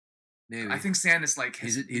 Maybe. I think sand is like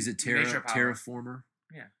his he's a nature power. terraformer.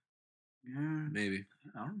 Yeah, Maybe.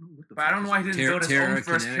 I don't know what the. But I don't know why he didn't build his own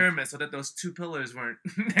first Terrakinetic. pyramid so that those two pillars weren't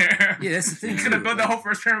there. Yeah, that's the thing. He could have too. built the whole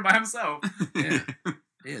first pyramid by himself. Yeah.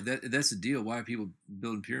 Yeah, that's the deal. Why are people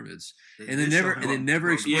building pyramids? They And they did never- show and they him never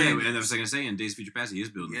broke explained- Yeah, down. and I was going to say, in Days of Future Past, he is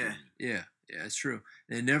building. Yeah. a pyramid. Yeah, it's true.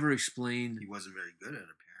 They never explained. He wasn't very good at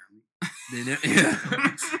it,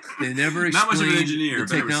 They they never Not much of an explained engineer, the but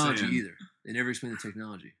they were technology saying. either. They never explained the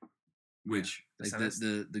technology, Which like So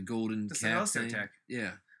the golden the cap Celestial thing. tech.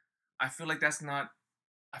 Yeah, I feel like that's not.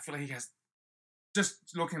 I feel like he has. Just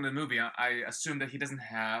looking at the movie, I assume that he doesn't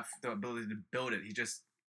have the ability to build it. He just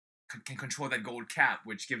can control that gold cap,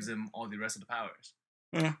 which gives him all the rest of the powers.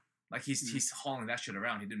 Yeah. Like he's hauling that shit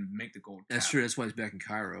around. He didn't make the gold. that's cap. true. That's why he's back in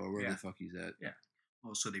Cairo or wherever Yeah. the fuck he's at.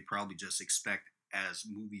 Oh, so they probably just expect as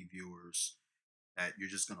movie viewers that you're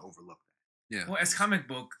just gonna overlook that. Yeah. Well, as comic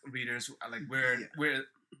book readers, like we're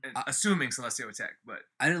assuming Celestial Tech, but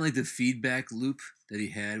I didn't like the feedback loop that he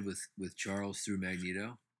had with Charles through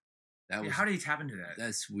Magneto. That was how do you tap into that?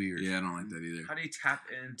 that's weird. yeah, I don't like that either. How do you tap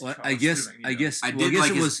into? Well, Charles I guess through I Magneto? guess I well, I did guess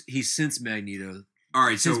like it his- was he since Magneto All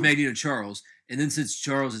right, since so Magneto Charles, and then since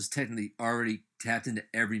Charles is technically already tapped into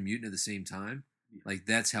every mutant at the same time, like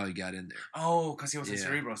that's how he got in there. Oh, because he was a Yeah,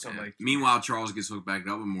 Cerebro, so yeah. like meanwhile, Charles gets hooked back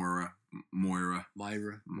up with Moira,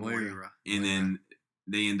 Moira. and then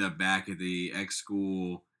they end up back at the X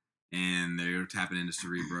school, and they're tapping into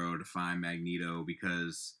Cerebro to find Magneto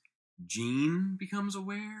because Jean becomes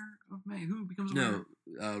aware of who becomes aware.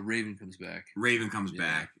 No, Raven comes back. Raven comes Yeah.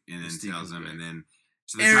 back and then Mystique tells comes him, back. and then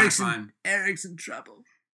so they're trying to find. Eric's in trouble.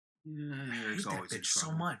 Yeah, I hate Eric's that always in bitch so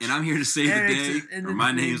trouble. much. And I'm here to save Eric's the day, and or the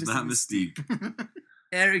my name name's is not Mystique. Mystique.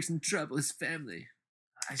 Eric's in trouble. His family.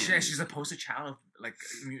 She's a poster child of like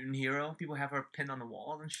a mutant hero. People have her pinned on the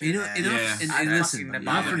wall and shit. You know, Yeah. enough, Yeah. and I listen, fucking- that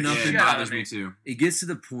not for bothers me. nothing. it Shit out bothers of me me. too. It gets to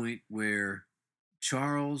the point where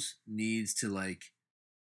Charles needs to like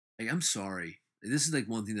I'm sorry. This is like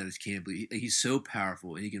one thing that I just can't believe. He's so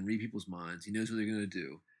powerful and he can read people's minds. He knows what they're gonna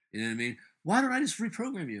do. You know what I mean? Why don't I just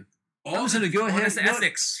reprogram you? I was gonna go Well, ahead. it's the no,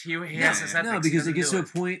 ethics. He has Yeah. his ethics. No, He because it doesn't gets do to a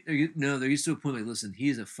point. There gets to a point like, listen, he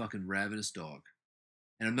is a fucking ravenous dog,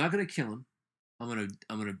 and I'm not gonna kill him. I'm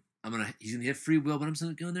gonna. He's gonna have free will, but I'm just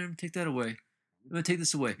gonna go in there and take that away. I'm gonna take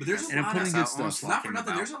this away. But there's And I'm putting good stuff. Not for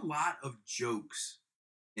nothing. There's a lot of jokes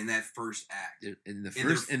in that first act, in the And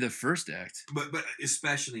first in the first act. but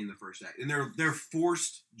especially in the first act, and they're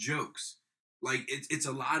forced jokes. Like it's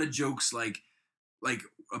a lot of jokes, like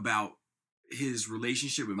about his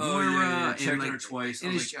relationship with Moira, and like twice.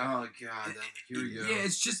 and it's- oh god, here we go. Yeah,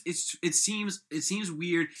 it's just it seems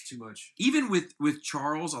weird. It's too much. Even with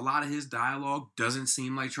Charles, a lot of his dialogue doesn't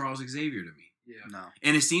seem like Charles Xavier to me. Yeah. No.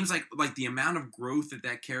 And it seems like the amount of growth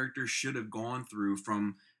that character should have gone through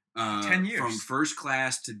from 10 years. From First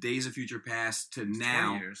Class to Days of Future Past to now.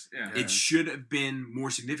 20 years. Yeah. It should have been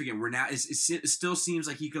more significant. Where now it still seems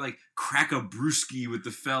like he could like crack a brewski with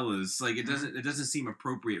the fellas. Like it doesn't seem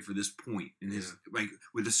appropriate for this point in his like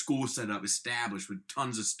with the school set up established with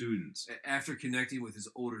tons of students. After connecting with his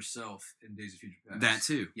older self in Days of Future Past. That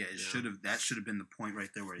too. Yeah, that should have been the point right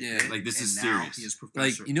there where it Yeah. hit, Like, this and is now serious. He is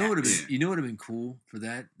Professor Like you know what would have X. been, you know what would have been cool for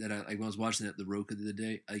that I like when I was watching that the Roku the other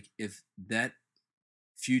day, like if that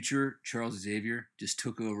future Charles Xavier just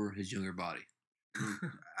took over his younger body,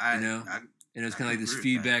 I, you know? I, and it was I kind of like this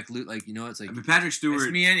agree with that. feedback loop, like you know, it's like I mean, Patrick It's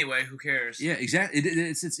Stewart. me anyway. Who cares? yeah, exactly.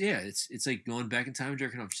 It's like going back in time and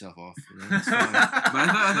jerking off yourself off. You know? It's fine. But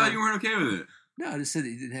I thought you weren't okay with it. No, I just said that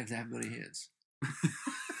you didn't have to have many hands.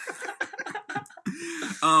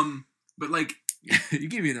 But like You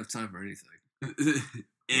give me enough time for anything.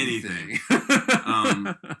 anything.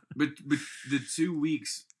 But the 2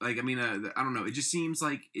 weeks, like I mean, I don't know. It just seems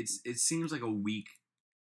like it seems like a weak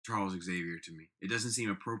Charles Xavier to me. It doesn't seem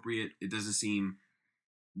appropriate. It doesn't seem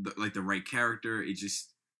like the right character. It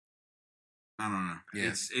just I don't know. Yeah.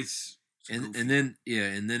 It's and then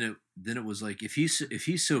it was like if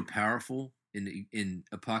he's so powerful and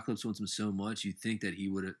Apocalypse wants him so much, you'd think that he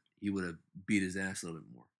would have beat his ass a little bit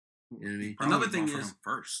more. You know what I mean? Probably Another thing going for is- him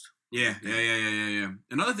first. yeah.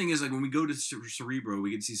 Another thing is like when we go to Cerebro,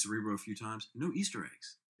 we get to see Cerebro a few times. No Easter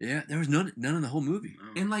eggs. Yeah, there was none in the whole movie.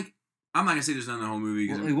 No. And like I'm not gonna say there's none in the whole movie.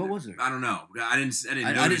 'Cause Well, like, what was there? I don't know. I didn't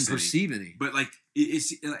I notice didn't any. perceive any. But like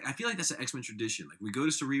it's like, I feel like that's an X-Men tradition. Like we go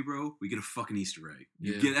to Cerebro, we get a fucking Easter egg.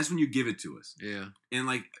 That's when you give it to us. Yeah. And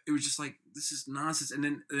like it was just like this is nonsense. And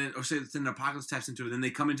then then Apocalypse taps into it. Then they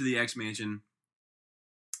come into the X Mansion.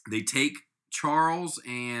 They take Charles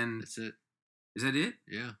and That's it. is that it?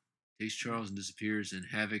 Yeah. Takes Charles and disappears, and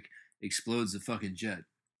Havoc explodes the fucking jet.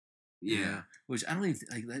 Yeah. Which I don't even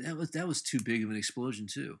like. That was too big of an explosion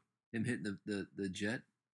too. Him hitting the jet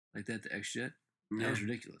like that, the X jet. That Yeah. was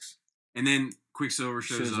ridiculous. And then Quicksilver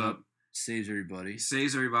shows up, saves everybody.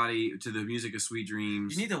 saves everybody to the music of Sweet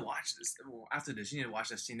Dreams. You need to watch this. Well, after this, you need to watch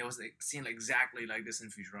this scene. There was a scene exactly like this in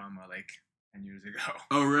Futurama, like 10 years ago.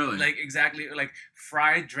 Oh really? Like exactly like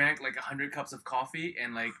Fry drank like 100 cups of coffee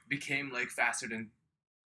and like became like faster than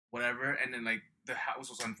whatever, and then like the house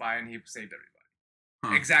was on fire and he saved everybody.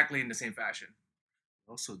 Huh. Exactly in the same fashion.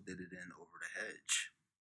 Also did it in Over the Hedge.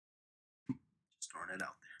 Just throwing it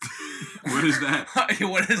out there. What is that?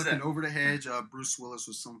 What is that? Fucking Over the Hedge, Bruce Willis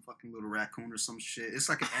was some fucking little raccoon or some shit. It's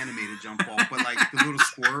like an animated jump off, but like the little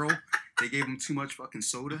squirrel, they gave him too much fucking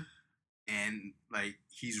soda, and like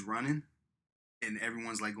he's running, and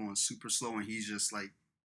everyone's like going super slow, and he's just like,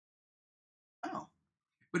 oh,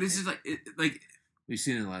 But it's just like We've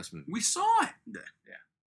seen it in the last movie. we saw it.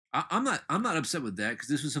 I'm not upset with that because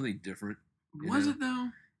this was something different. Was know? it though?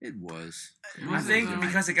 It was. Was I it think though?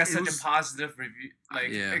 because it got It such was- a positive review, like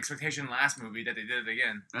Yeah. expectation last movie, that they did it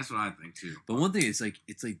again. That's what I think too. But one thing is like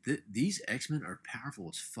these X-Men are powerful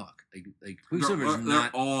as fuck. Like Quicksilver's They're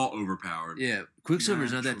not. all overpowered. Yeah,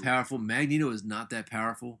 Quicksilver's not that Naturally. powerful. Magneto is not that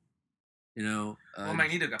powerful. You know. Well,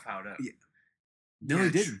 Magneto got powered up. Yeah. No, Yeah, he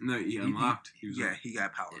didn't. No, he unlocked. He was yeah, he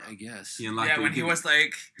got powered I up. guess. he unlocked. Yeah, the- when he was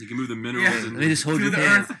like, he can move the minerals. Yeah. And They just hold Through your the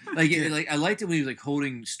hand. earth. Like I liked it when he was like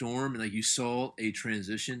holding Storm and like you saw a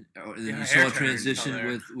transition, and then Yeah, you hair saw a turn transition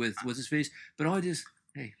color. with what's his face. But all I just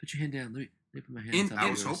hey, put your hand down. Let me put my hand. And on top I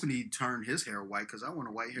of was yours. hoping he'd turn his hair white because I want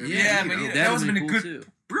a white hair. Yeah, Magneto. but That that would've would've been a cool, good-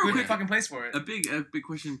 too. real good quick. fucking place for it. A big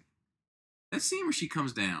question. That scene where she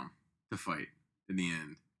comes down to fight in the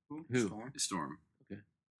end, Who? Storm. Storm.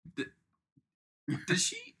 Okay. Does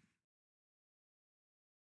she?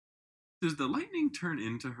 Does the lightning turn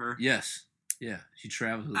into her? Yes. Yeah. She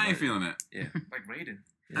travels. With I ain't light. feeling it. Yeah. Like Raiden.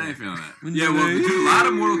 I ain't feeling it. When Yeah, you well, lay- dude, a lot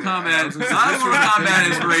of Mortal Kombat, a lot of Mortal Kombat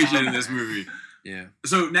inspiration in this movie. Yeah.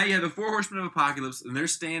 So now you have the Four Horsemen of Apocalypse, and they're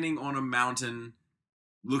standing on a mountain,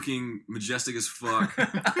 looking majestic as fuck.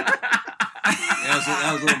 That was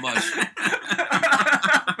a little much.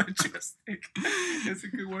 Majestic. That's a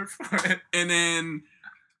good word for it. And then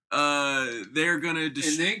they're gonna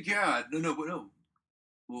thank God. No.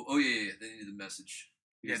 Well, oh yeah. They needed the message.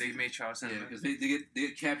 Yeah, they made Charles. Yeah, because they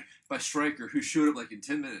get captured by Stryker, who showed up like in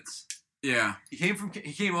 10 minutes. yeah. He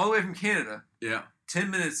came all the way from Canada, Yeah. 10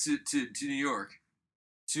 minutes to New York,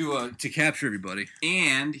 to capture everybody.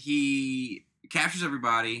 And he captures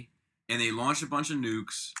everybody, and they launch a bunch of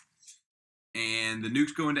nukes, and the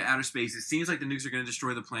nukes go into outer space. It seems like the nukes are going to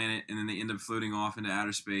destroy the planet, and then they end up floating off into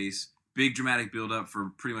outer space. Big dramatic build up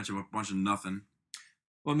for pretty much a bunch of nothing.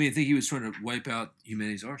 Well, I mean, I think he was trying to wipe out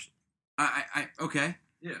humanity's arsenal. Okay.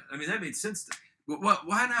 Yeah, I mean that made sense. What?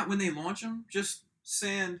 Why not when they launch them? Just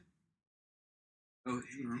sand. Oh,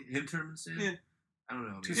 him turning sand. Yeah. I don't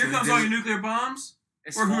know. Too Here So comes he all did- your nuclear bombs.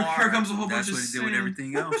 It's Or here far. comes a whole That's bunch what of he did with sin.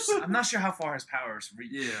 everything else. I'm not sure how far his powers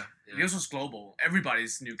reach. Yeah. If this was global,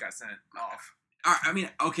 everybody's nuke got sent off. I mean,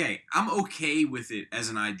 okay, I'm okay with it as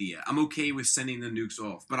an idea. I'm okay with sending the nukes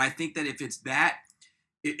off. But I think that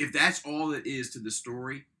if that's all it is to the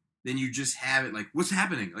story, then you just have it like, what's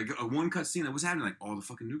happening? Like a one cut scene, like what's happening? Like all the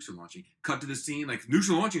fucking nukes are launching. Cut to the scene, like nukes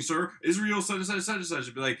are launching, sir. Israel, such and such and such and such.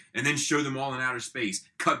 It'd be like, and then show them all in outer space.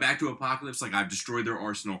 Cut back to Apocalypse, like I've destroyed their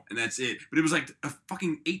arsenal, and that's it. But it was like a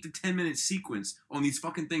fucking 8 to 10 minute sequence on these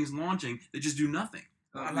fucking things launching that just do nothing.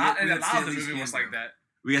 A lot of the movie was like that.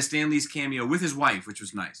 We got Stan Lee's cameo with his wife, which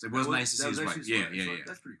was nice. It was nice to see his wife. Yeah.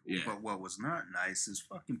 That's pretty cool. Yeah. But what was not nice is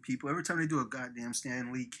fucking people. Every time they do a goddamn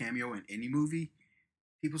Stan Lee cameo in any movie,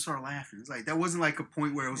 people start laughing. It's like that wasn't like a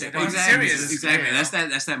point where it was Yeah, like, they were Exactly. serious. Exactly. Yeah.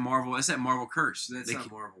 That's that Marvel curse. That's They not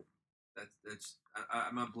keep- Marvel. That's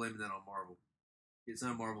I'm not blaming that on Marvel. It's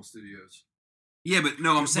not Marvel Studios. Yeah, but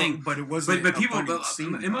no, I'm saying, but it wasn't. but a people, funny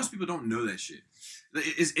scene, and most people don't know that shit.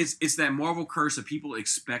 It's that Marvel curse that people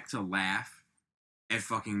expect to laugh at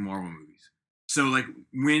fucking Marvel movies. So like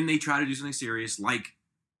when they try to do something serious, like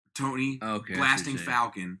Tony Okay, I see what blasting you're saying.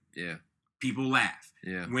 Falcon, Yeah. people laugh.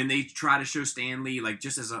 Yeah. When they try to show Stan Lee, like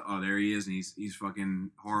just as there he is, and he's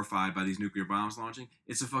fucking horrified by these nuclear bombs launching.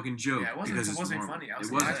 It's a fucking joke. Yeah, it wasn't- because it it's wasn't Marvel. funny. I was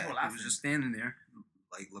It wasn't. surprised. People He laughing. was just standing there,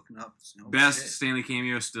 like looking up. You know, Best shit. Stanley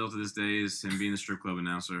cameo still to this day is him being the strip club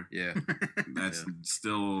announcer. Yeah. That's Yeah.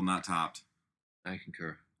 still not topped. I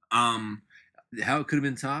concur. Um, How it could have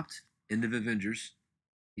been topped? End of Avengers.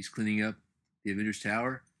 He's cleaning up the Avengers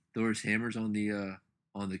Tower. Thor's hammers on the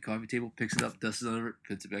coffee table. Picks it up, dusts it under it,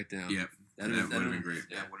 puts it back down. yeah, that would have been great.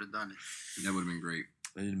 Yeah. That would have done it. That would have been great.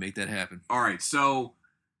 I didn't make that happen. All right, so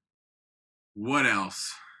what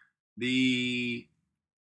else?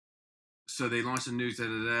 So they launched the news. They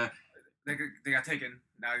got taken.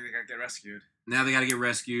 Now they got to get rescued. Now they got to get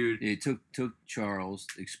rescued. Yeah, it took Charles.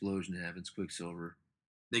 The explosion happens. Quicksilver.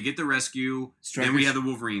 They get the rescue. Then Stryker- we have the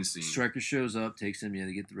Wolverine scene. Stryker shows up, takes him. Yeah,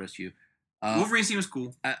 they get the rescue. Wolverine scene was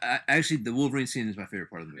cool. Actually, the Wolverine scene is my favorite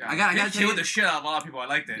part of the movie. I gotta He tell you- killed the shit out of a lot of people. I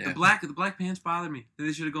liked it. Yeah. The black pants bothered me.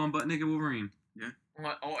 They should have gone butt naked Wolverine.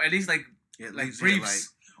 Or at least like At like least, briefs.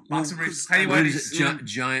 well, Boxer briefs. 'cause Tidy What is whities. it?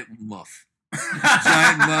 Giant muff.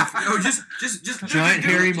 Giant muff. Oh, just Giant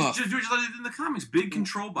hairy muff. Just like it in the comics. Big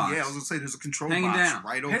control box. Yeah, I was gonna say there's a control Hanging box down.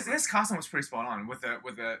 right over. His costume was pretty spot on with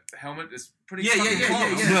the helmet. Is pretty. Yeah, fucking yeah,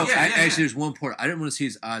 close. yeah. No, yeah. actually, there's one part. I didn't want to see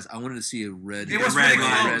his eyes. I wanted to see a red. It was red really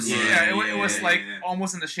line. close. Red line. Yeah, it was yeah, like yeah.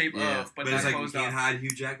 almost in the shape Yeah. of, but not closed up. hide Hugh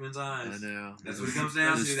Jackman's I know. That's what it comes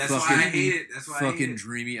down Those to. That's fucking- why I hate it. That's why I hate Fucking it.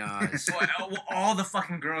 dreamy eyes. All the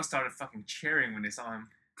fucking girls started fucking cheering when they saw him.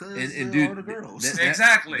 And dude, all the girls. that-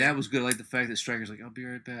 Exactly. That was good. I like the fact that Stryker's like, I'll be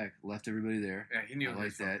right back. Left everybody there. Yeah, he knew. I he like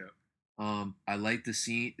was fucked that. up. I like the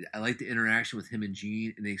scene. I like the interaction with him and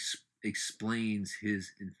Jean, and they explains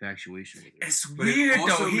his infatuation with her. It's But it weird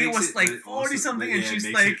also though. He makes was it- like but it 40 also- something, but and yeah, she's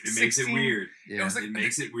it like makes it 16. weird. Yeah. It was like It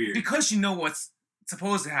makes it weird. because you know what's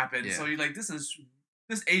supposed to happen. Yeah. So you're like, this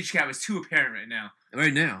age gap is too apparent right now.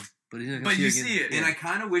 Right now, but he's not gonna But see you her again. see it. And I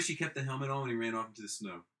kind of wish he kept the helmet on when he ran off into the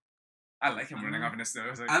snow. I like him running off in the snow.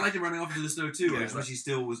 It was like, I liked him running off into the snow too. Yeah. I just wish he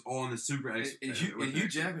still was all in the super. And Hugh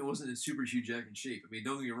Jackman wasn't in super Hugh Jackman shape. I mean,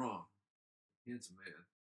 don't get me wrong, handsome man,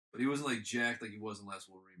 but he wasn't like jacked like he was in the last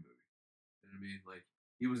Wolverine movie. You know what I mean? Like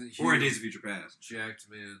he wasn't. Or in huge, Days of Future Past. jacked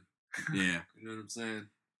man. Yeah. You know what I'm saying?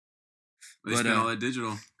 They But, spent all that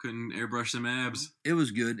digital. Couldn't airbrush some abs. It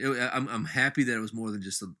was good. I'm happy that it was more than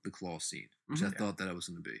just the claw scene, which I Mhm. thought that it was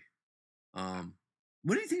going to be.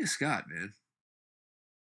 What do you think of Scott, man?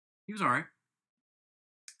 He was all right.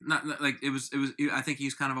 Not like it was. I think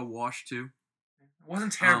he's kind of a wash too. it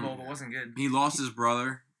wasn't terrible, Um, but wasn't good. He lost his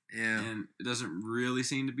brother, Yeah, and it doesn't really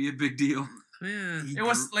seem to be a big deal. yeah. It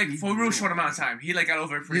was like for a real short amount of time. He like got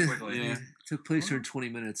over it pretty Yeah. quickly. Yeah. It took place during 20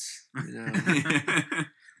 minutes. You know?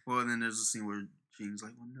 Well, and then there's a scene where Jean's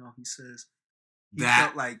like, "Well, no," he says. He That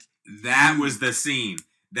felt like that was the scene.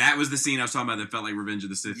 That was the scene I was talking about that felt like Revenge of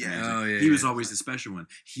the Sith. Yeah. to me. Oh, yeah, He was yeah. always the special one.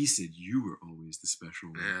 He said you were always the special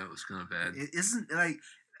one. Yeah, it was kind of bad. it isn't like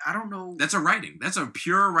I don't know. That's a writing. That's a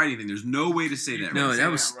pure writing thing. There's no way to say that. No, right. that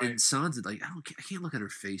was right. and Sansa. Like I can't look at her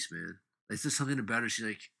face, man. It's just something about her. She's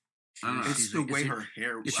like, I don't know. it's she's the like- way it's her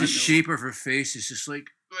hair. It's I the know shape of her face. It's just like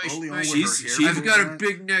early on with she's- her she's- hair. I've got a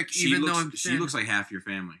big neck, She even looks, though I'm she thin. looks like half your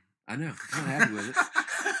family. I know. I'm not happy with it.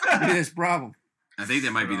 Maybe that's a problem. I think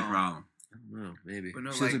that might be the Wrong. problem. I don't know. Maybe. But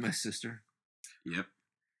no, She looks like like- my sister. Yep.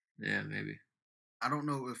 Yeah, maybe. I don't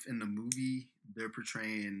know if in the movie they're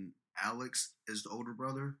portraying Alex as the older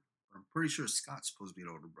brother. I'm pretty sure Scott's supposed to be the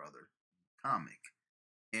older brother. Comic.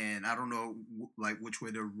 and I don't know like which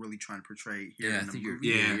way they're really trying to portray here Yeah, I in the think movie.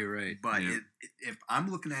 you're right. But Yeah. if I'm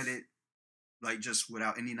looking at it like just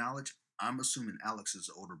without any knowledge, I'm assuming Alex is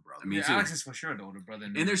the older brother. I mean, Yeah, too. Alex is for sure the older brother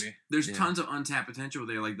in the And movie. there's Yeah. tons of untapped potential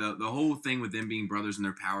there. Like the whole thing with them being brothers and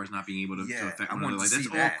their powers not being able to Yeah, affect I one another. wanted Like to that's see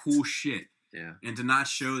all that. cool shit. Yeah. And to not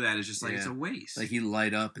show that is just like it's Yeah. a waste. Like he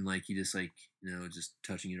light up and like he just like just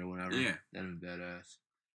touching it or whatever. Yeah. That'd be badass.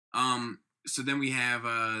 So then we have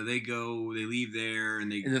they leave there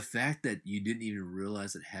and they And the fact that you didn't even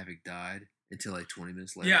realize that Havoc died until like 20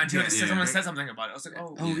 minutes later. Yeah, until Yeah. someone said something about it. I was like,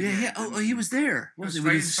 oh. Oh yeah. Oh, he was there. He was Wasn't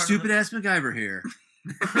right he? in With his front of stupid ass MacGyver hair.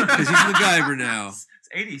 Because he's MacGyver now. It's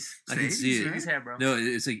 80s. I can see it. 80s hair, bro. No,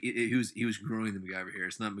 it's like he was growing the MacGyver hair.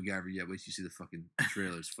 It's not MacGyver yet. Wait, you see the fucking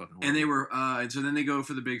trailer. It's fucking horrible. and they were so then they go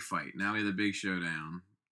for the big fight. Now we have the big showdown.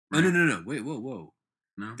 Oh, no. Wait, whoa.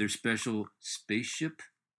 No? Their special spaceship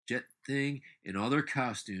jet thing and all their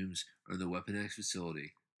costumes are in the Weapon X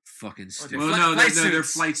facility. Fucking stupid. Well, Flight they're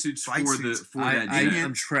suits. flight suits Flight for suits. that.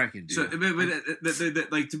 I'm tracking, dude. So,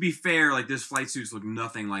 but like to be fair, like this flight suits look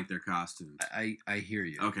nothing like their costumes. I hear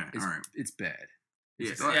you. Okay, It's, all right. It's bad.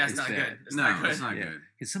 Yeah, Yeah, it's not bad. good. It's no, not good. it's not Yeah. good.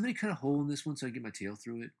 Can somebody cut a hole in this one so I can get my tail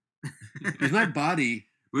through it? Because my body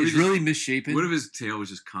What if is he just- really misshapen. What if his tail was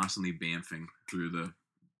just constantly bamfing through the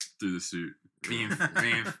suit? Bamf, bamf,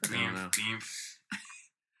 I don't know. bamf, bamf.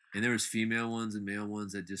 And there was female ones and male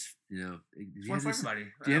ones that just, do you It's have one for this,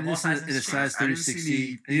 everybody. do you have All this in sizes. a size I didn't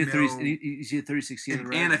see 3060? the female- You see a 3060 on the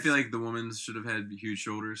right? And I feel like the women's should have had huge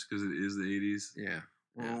shoulders because it is the 80s. Yeah.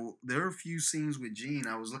 Well, there are a few scenes with Jean.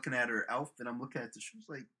 I was looking at her outfit. I'm looking at the shoes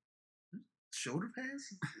like shoulder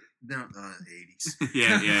pads. No, 80s.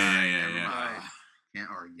 Yeah. Never mind. Can't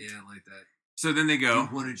argue. Yeah, I like that. So then they go. You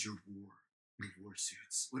wanted your war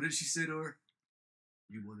suits. What did she say to her?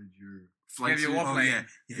 You wanted your Flight Give you suit. a Oh warplane. yeah,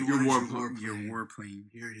 You your wanted warplane. your Your warplane. warplane.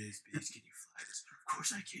 Here it is, Beast. Can you fly this? Of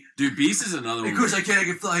course I can. Dude, Beast is another one. Of course I can. I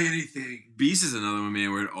can fly anything. Beast is another one,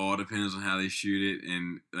 man, where it all depends on how they shoot it,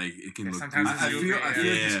 and like it can Yeah, look. sometimes goofy. I feel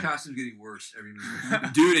Yeah. like his costume's getting worse every movie.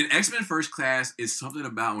 Dude, in X-Men First Class, it's something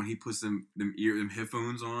about when he puts them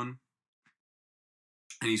headphones on,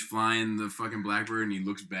 and he's flying the fucking Blackbird, and he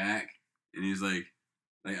looks back, and he's like,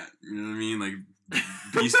 you know what I mean? Like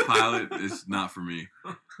Beast pilot is not for me.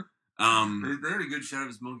 They had a good shot of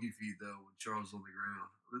his monkey feet though when Charles was on the ground.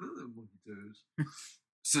 Look at the monkey toes.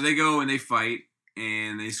 So they go and they fight,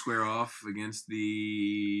 and they square off against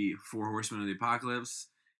the Four Horsemen of the Apocalypse.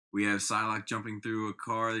 We have Psylocke jumping through a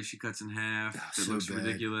car that she cuts in half. Oh, That so looks bad.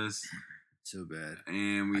 ridiculous. So bad.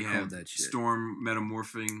 And we I called have that shit. Storm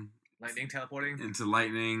metamorphing Lightning teleporting. into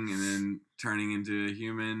lightning and then turning into a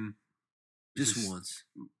human, Just once.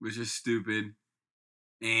 which is stupid.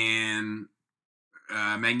 And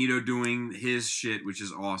Magneto doing his shit, which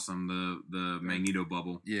is awesome. The Magneto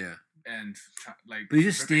bubble. Yeah. And like. But he's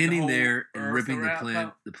just ripping the standing whole there and Earth ripping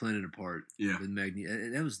around- the planet apart. Yeah. With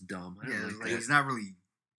that was dumb. I don't Yeah, like like that. he's not really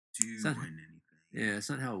doing not- anything. Yeah, it's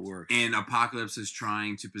not how it works. And Apocalypse is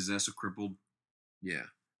trying to possess a crippled. yeah.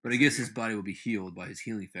 But I guess his body will be healed by his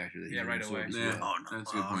healing factor that he Yeah, right absorbs away. as Yeah. well. Oh no,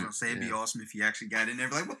 That's a good I was point. gonna say it'd be Yeah. awesome if he actually got in there,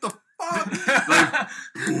 and be like, what the fuck? Like,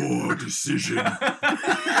 poor decision.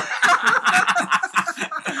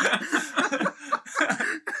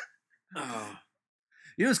 Oh.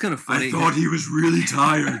 You know, it's kind of funny. I thought he was really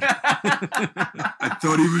tired. I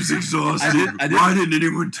thought he was exhausted. I did- Why didn't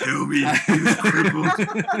anyone tell me he was crippled?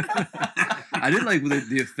 I did like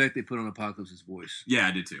the effect they put on Apocalypse's voice. Yeah,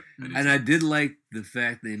 I did too. And I did like the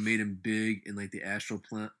fact they made him big in like the astral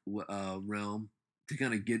realm to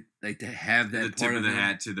kind of get like to have that the part tip of the him.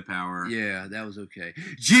 hat to the power. Yeah, that was okay.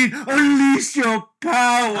 Gene, unleash your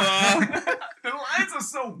power. The lines are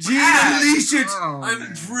so Gene, bad. unleash it. Oh, I'm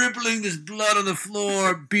man. dribbling this blood on the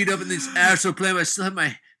floor, beat up in this astral plane. I still have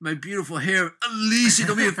my beautiful hair. Unleash it.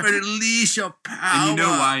 Don't be afraid. Unleash your power. And you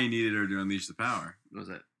know why he needed her to unleash the power? What was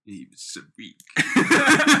that? He was so weak.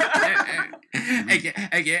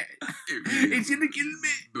 I can't. It's gonna kill me.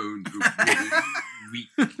 Bones were weak.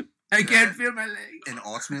 I can't feel my legs. And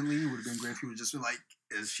ultimately, it would have been great if he would just been like,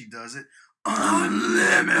 as she does it,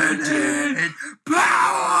 Unlimited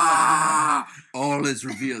power. All is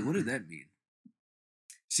revealed. What did that mean?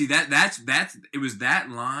 See that's it was that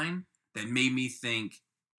line that made me think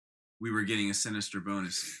we were getting a Sinister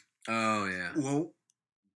bonus scene. Oh yeah. Well,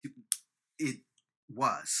 it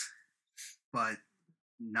was, but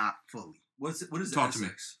not fully. What is Talk to me.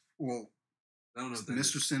 Well, I don't know what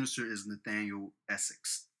Mr. Sinister is Nathaniel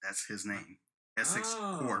Essex. That's his name. Essex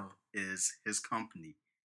Corp is his company.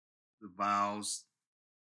 The Vials,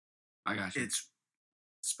 I got you. it's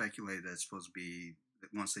speculated that it's supposed to be that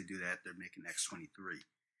once they do that, they're making X-23.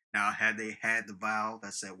 Now, had they had the vial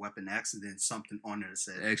that said Weapon X and then something on there that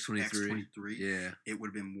said X-23. X-23, Yeah. it would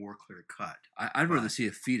have been more clear cut. I'd rather But- see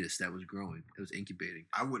a fetus that was growing. It was incubating.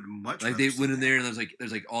 I would much Like rather they see went in that. there and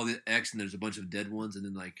there's like all the X and there's a bunch of dead ones and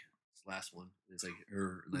then like this last one. It's like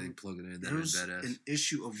her and they plug it in. That was There's badass. an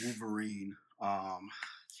issue of Wolverine. I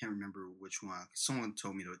can't remember which one. Someone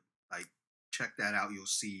told me to like check that out. You'll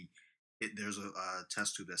see it. There's a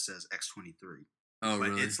test tube that says X-23, Oh but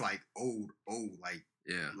really? it's like old, like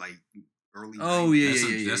Yeah. early. Oh 90s. yeah, That's yeah,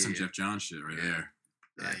 some, yeah, that's yeah, some yeah. Jeff Johns shit right Yeah. there.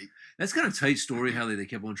 Like, That's kind of tight story how they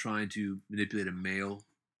kept on trying to manipulate a male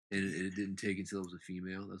and it didn't take until it was a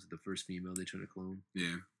female. That was the first female they tried to clone.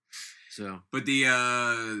 Yeah. So But the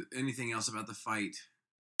anything else about the fight?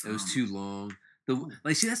 it was Um, too long.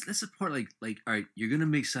 Like see that's the part like all right, you're gonna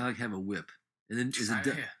make Psylocke have a whip. And then is Yeah. a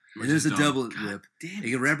which and there's is a dumb. double God whip. damn It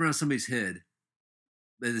can wrap around somebody's head.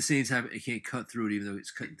 But at the same time, it can't cut through it, even though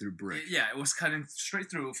it's cutting through brick. Yeah, it was cutting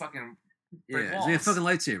straight through fucking brick Yeah, it's like a walls. fucking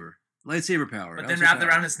lightsaber power. But That then was wrapped her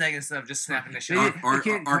around power. his neck instead of just snapping the shit Yeah, off. yeah. I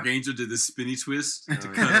can't cut- Archangel did this spinny twist Oh, to,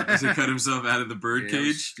 yeah. to cut himself out of the Yeah, bird that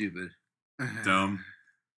was cage. stupid. Dumb.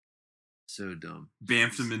 So dumb.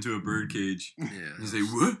 Bamfed him into a bird cage. Yeah. And say,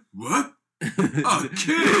 what? What? A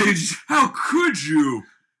cage? How could you?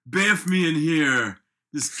 Bamf me in here.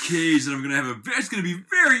 This cage that I'm gonna have it's gonna be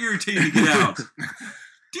very irritating to get out.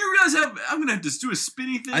 Do you realize how I'm gonna have to do a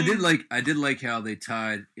spinny thing? I did like how they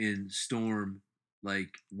tied in Storm, like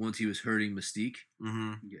once he was hurting Mystique.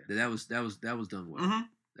 Mm-hmm. That was done well. Mm-hmm.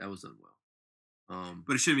 That was done well.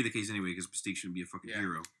 But it shouldn't be the case anyway because Mystique shouldn't be a fucking Yeah.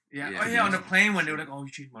 hero. Yeah, Yeah, oh yeah, on the yeah. plane when they were like, "Oh,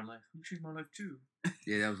 you changed my life. You changed my life too."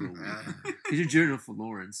 Yeah, that was a little weird. Because you're Jennifer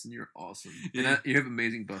Lawrence and you're awesome. And Yeah. you have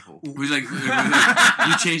amazing butthole. It was like,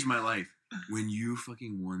 you changed my life. When you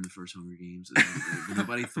fucking won the first Hunger Games,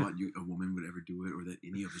 nobody thought a woman would ever do it or that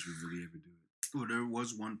any of us would really ever do it. Well, there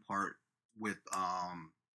was one part with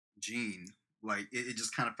Jean. Like it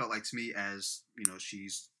just kind of felt like to me as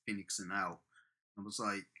she's phoenixing out. I was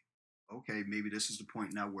like, okay, maybe this is the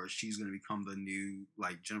point now where she's going to become the new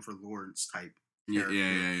like Jennifer Lawrence type Yeah, character,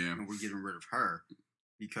 yeah. and we're getting rid of her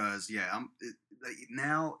because like,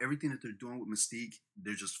 now everything that they're doing with Mystique,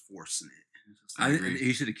 they're just forcing it. It's just I like, agree.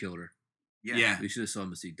 He should have killed her. Yeah. We should have saw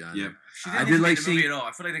Mystique die. Yep. She I didn't did need to like be in the movie seeing- at all.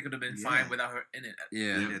 I feel like they could have been Yeah. fine without her in it.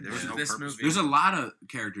 Yeah. Yeah, there was This- no this purpose. movie. There's a lot of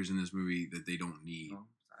characters in this movie that they don't need. Oh,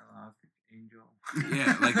 Psylocke, Angel.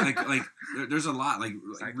 Yeah, like there's a lot. Like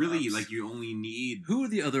really, Cyclops. like you only need. Who are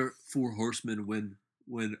the other four horsemen when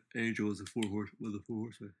Angel was the four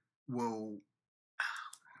horsemen? Well,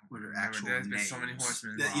 what are Remember, actual there's names? been so many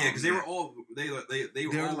horsemen. Yeah, because they were all they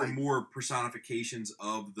They're all were like- more personifications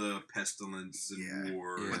of the pestilence and Yeah.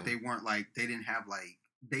 war. Yeah. But they weren't like they didn't have like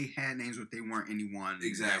they had names, but they weren't anyone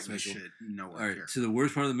Exactly. that we should know. All right. So the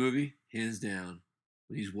worst part of the movie, hands down,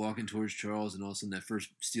 when he's walking towards Charles, and all of a sudden that first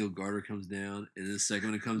steel garter comes down, and then the second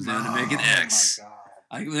one it comes down to make an X. Oh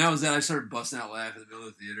my god. When that was that, I started busting out laughing in the middle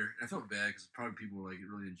of the theater. And I felt bad because probably people were like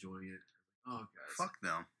really enjoying it. Oh, guys. Fuck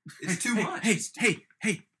them. It's too Hey, much.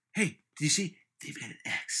 Hey! Did you see? They made an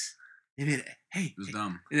X. They made it. Hey, It was hey.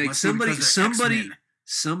 dumb. And like Must be because they're X-Men.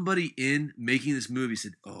 somebody in making this movie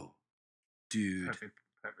said, "Oh, dude, Perfect.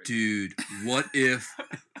 dude, what if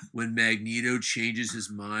when Magneto changes his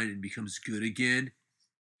mind and becomes good again,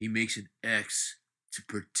 he makes an X to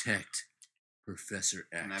protect Professor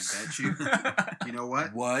X?" And I bet you, you know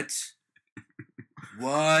what? What?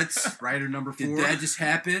 What? Writer number 4. Did that just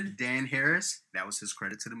happen? Dan Harris. That was his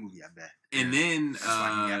credit to the movie. I bet. And then That's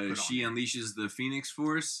why he got put on she there. unleashes the Phoenix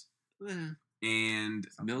Force, and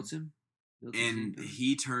Milton?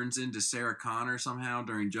 he turns into Sarah Connor somehow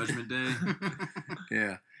during Judgment Day.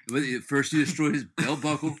 Yeah. But first, he destroyed his belt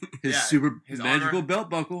buckle. His Yeah, super his magical armor. belt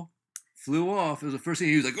buckle flew off. It was the first thing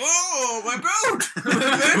he was like, "Oh, my belt!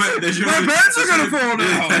 But they should- my belts are gonna fall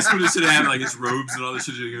down." That's what it should have, like his robes and all this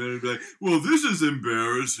shit. Should come in and be like, "Well, this is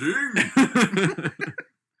embarrassing."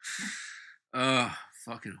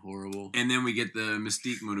 Fucking horrible. And then we get the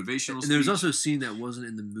Mystique motivational. And there was speech. also a scene that wasn't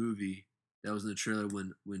in the movie. That was in the trailer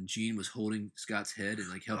when Jean was holding Scott's head and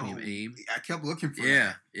like helping him Oh, aim. I kept looking for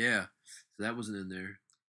Yeah. So that wasn't in there.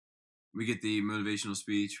 We get the motivational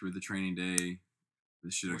speech for the training day.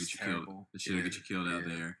 This shit'll Was get you killed. terrible. This shit'll get you killed out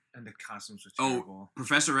Yeah. there. And the costumes were Oh, terrible.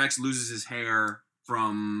 Professor X loses his hair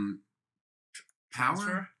from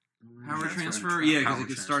power transfer. Yeah, because Power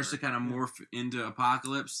it starts to transfer. kind of morph into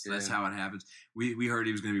Apocalypse. That's Yeah. how it happens. We heard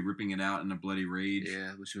he was going to be ripping it out in a bloody rage.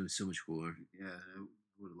 Yeah, which was so much cooler. Yeah, I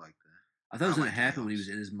would have liked that. I thought it was I going like to happen when he those.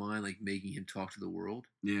 was in his mind, like making him talk to the world.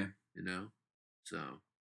 Yeah. You know, so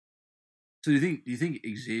do you think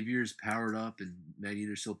Xavier's powered up and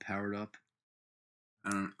Magneto's still powered up?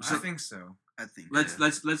 I don't. I think so. I think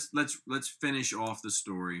Let's finish off the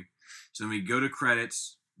story. So then we go to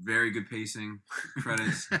credits. Very good pacing.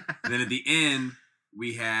 Credits. Then at the end,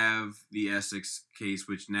 we have the Essex case,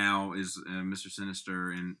 which now is Mr.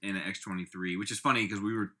 Sinister and an X-23, which is funny because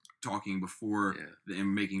we were talking before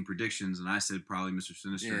and making predictions, and I said probably Mr.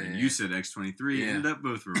 Sinister, and you said X-23. Yeah. Ended up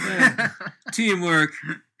both were right. Teamwork.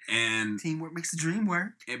 And teamwork makes the dream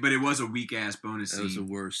work. but it was a weak ass bonus That scene. was the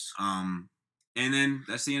worst. And then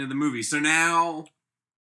that's the end of the movie. So now,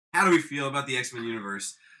 how do we feel about the X-Men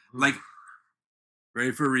universe? Like,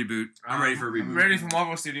 Ready for a reboot. I'm ready for a reboot. I'm ready for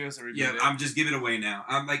Marvel Studios to reboot Yeah, it. I'm just giving it away now.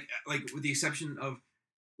 I'm like with the exception of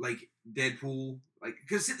like Deadpool, like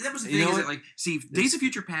because that was the You thing know is that what? like see Days of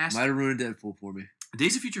Future Past, Might have ruined Deadpool for me.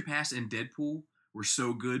 Days of Future Past and Deadpool were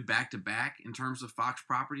so good back to back in terms of Fox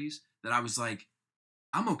properties that I was like,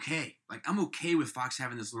 I'm okay. Like I'm okay with Fox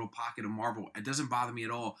having this little pocket of Marvel. It doesn't bother me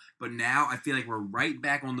at all. But now I feel like we're right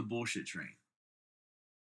back on the bullshit train.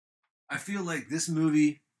 I feel like this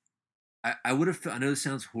movie, I would have. I know this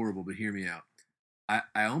sounds horrible, but hear me out.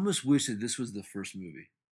 I almost wish that this was the first movie.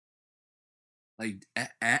 Like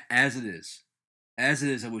as it is, I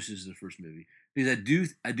wish this was the first movie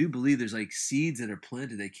because I do believe there's like seeds that are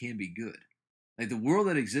planted that can be good. Like the world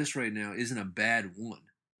that exists right now isn't a bad one.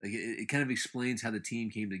 Like it kind of explains how the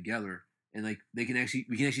team came together, and like we can actually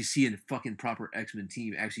see a fucking proper X-Men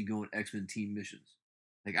team actually go on X-Men team missions.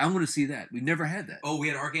 Like I want to see that. We've never had that. Oh, we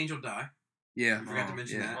had Archangel die. Yeah, I forgot to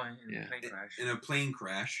mention yeah. that. In Yeah. a plane crash. In a plane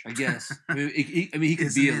crash. I guess. I mean, he could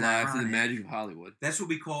Isn't be it alive through the ironic? magic of Hollywood. That's what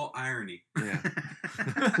we call irony. Yeah.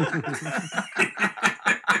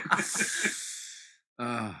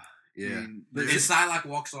 Yeah. And And Psylocke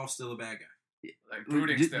walks off still a bad guy. Like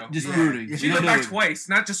brooding Just, still. just Yeah. brooding. Yeah. She You looked know back it. twice,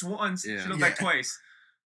 not just once. Yeah. She looked Yeah. back twice.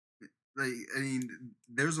 like, I mean,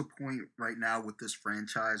 there's a point right now with this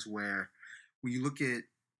franchise where when you look at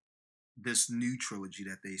this new trilogy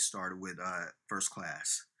that they started with First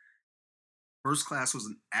Class. First Class was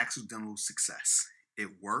an accidental success. It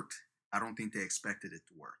worked. I don't think they expected it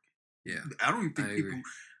to work. Yeah. I don't even think I people. agree.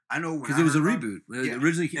 I know when Because I it was a heard about- reboot. Yeah.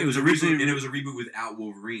 Originally, It was originally, and it was a reboot without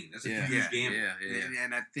Wolverine. That's a Yeah. huge Yeah. gamble. yeah.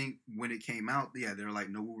 And I think when it came out, they're like,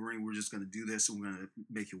 no Wolverine, we're just gonna do this and we're gonna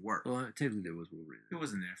make it work. Well, technically there was Wolverine. He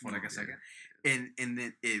wasn't there for like No, a second. And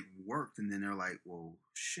then it worked, and then they're like, well,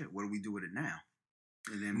 shit, what do we do with it now?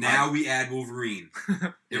 And then Now we add Wolverine.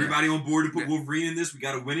 Everybody on board to put Wolverine in this. We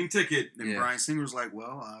got a winning ticket. then Yeah. Bryan Singer's like,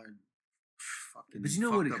 well, I fucking But you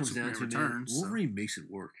know what it fucked up comes down to, Superman man? Returns, so- Wolverine makes it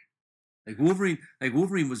work.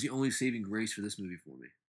 Wolverine was the only saving grace for this movie for me.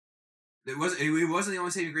 It wasn't the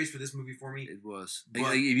only saving grace for this movie for me. It was. But-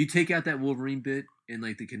 Like, if you take out that Wolverine bit and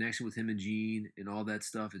like the connection with him and Jean and all that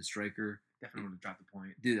stuff and Stryker, Definitely would have dropped the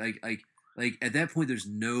point. dude, like at that point, there's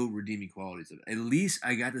no redeeming qualities of it. At least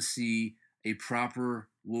I got to see a proper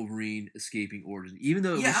Wolverine escaping origin, even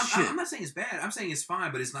though it Yeah, was shit. I'm not saying it's bad. I'm saying it's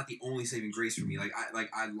fine, but it's not the only saving grace for me.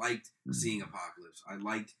 I liked seeing Apocalypse. I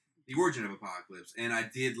liked the origin of Apocalypse, and I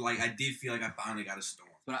did feel like I finally got a Storm.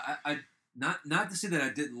 But I not to say that I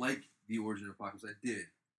didn't like the origin of Apocalypse. I did,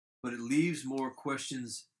 but it leaves more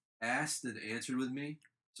questions asked than answered with me.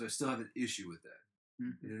 So I still have an issue with that.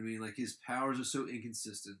 Mhm. You know what I mean? Like his powers are so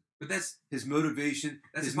inconsistent. But that's His motivation,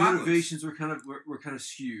 That's his Apocalypse. motivations were kind of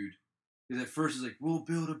skewed. Because at first it's like, we'll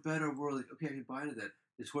build a better world. Like, okay, I can buy into that.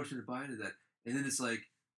 There's question to buy into that. And then it's like,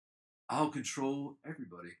 I'll control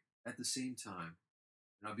everybody at the same time,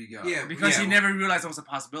 and I'll be God. Yeah, Because he well- never realized it was a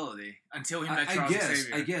possibility until he met I Charles guess,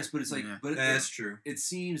 Xavier. I guess, but it's like, Yeah. but that's true. it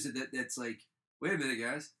seems that's like, wait a minute,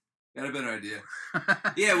 guys, got a better idea.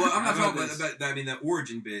 Yeah, well, I'm not How about talking this? about. I mean, the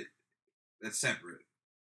origin bit. That's separate.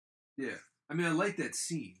 Yeah, I mean, I like that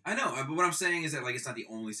scene. I know, but what I'm saying is that like it's not the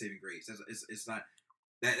only saving grace. It's not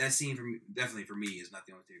that scene for me. Definitely for me is not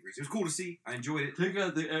the only saving grace. It was cool to see. I enjoyed it. Take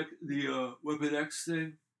out the Weapon X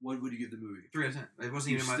thing. What would you give the movie? 3 out of 10. It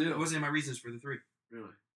wasn't even Still. it wasn't in my reasons for the 3. Really?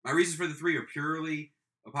 My reasons for the 3 are purely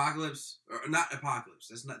Apocalypse, or not Apocalypse.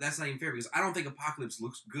 That's not even fair because I don't think Apocalypse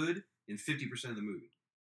looks good in 50% of the movie.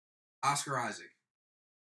 Oscar Isaac,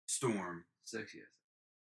 Storm, Sexy ass.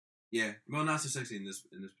 yeah, well, not so sexy in this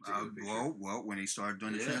particular picture. well, when he started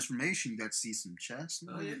doing the Yeah. transformation, you got to see some chest.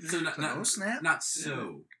 Oh, yeah. So Oh, snap. not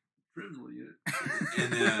so. Criminal unit.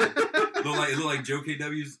 And look like Joe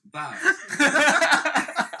KW's thighs.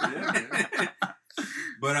 Yeah, man.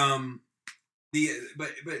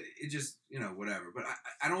 But but it just whatever. But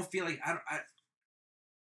I don't feel like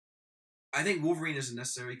I think Wolverine is a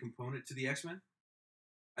necessary component to the X-Men.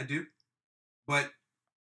 I do, but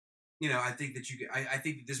I think that I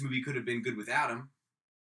think that this movie could have been good without him.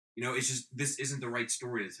 It's just this isn't the right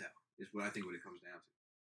story to tell. Is what I think what it comes down to.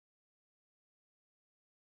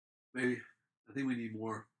 Maybe. I think we need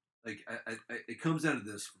more like it comes out of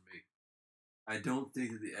this for me. I don't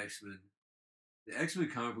think that the X-Men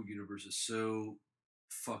comic book universe is so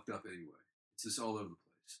fucked up anyway. It's just all over the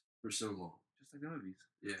place for so long. Just like the movies.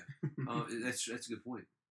 Yeah, that's a good point,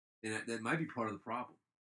 and that might be part of the problem.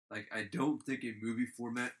 Like, I don't think a movie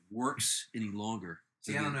format works any longer.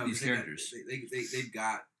 See, I don't know. These characters. They've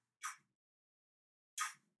got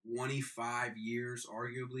 25 years,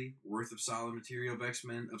 arguably, worth of solid material of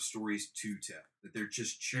X-Men of stories to tell. That they're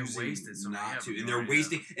just choosing wasted so many not of to, them and they're already,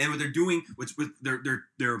 wasting. And what they're doing,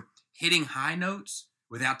 they're hitting high notes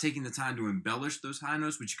without taking the time to embellish those high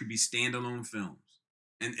notes, which could be standalone films.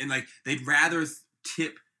 And like they'd rather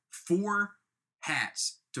tip 4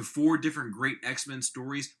 hats to 4 different great X-Men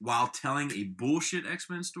stories while telling a bullshit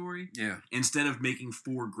X-Men story. Yeah, Instead of making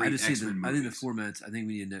 4 great X-Men movies. I think the formats. I think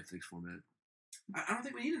we need a Netflix format. I don't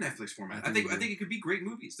think we need a Netflix format. I think it could be great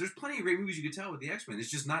movies. There's plenty of great movies you could tell with the X-Men.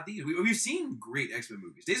 It's just not these. We've seen great X-Men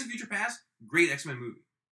movies. Days of Future Past, great X-Men movie.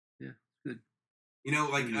 Yeah, good. You know,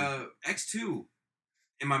 like X2,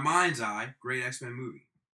 in my mind's eye, great X-Men movie.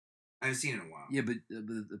 I haven't seen it in a while. Yeah, but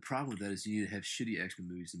the problem with that is you need to have shitty X-Men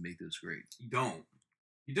movies to make those great. You don't.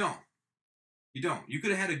 You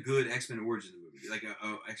could have had a good X-Men origin movie, like a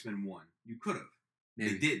X-Men 1. You could have.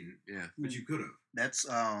 Maybe. It didn't. Yeah. But you could have. That's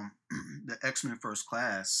the X-Men First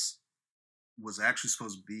Class was actually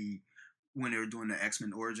supposed to be, when they were doing the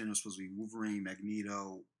X-Men origin, it was supposed to be Wolverine,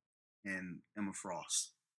 Magneto, and Emma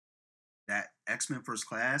Frost. That X-Men First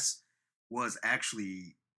Class was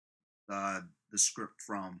actually the script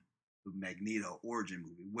from the Magneto origin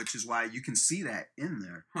movie, which is why you can see that in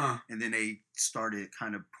there. Huh. And then they started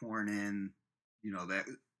kind of pouring in, that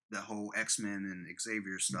the whole X-Men and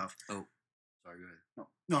Xavier stuff. Oh, sorry, go ahead.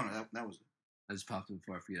 No, that was it. I just popped in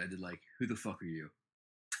before I forget. I did like, who the fuck are you?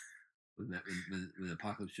 When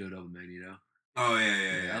Apocalypse showed up with Magneto. Oh,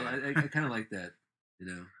 yeah. I kind of like that,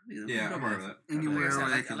 Yeah, I remember that. Anywhere I where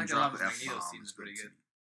like they can a lot drop of an Magneto F-bomb scenes is pretty good.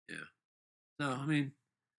 good. So, I mean,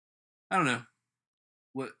 I don't know.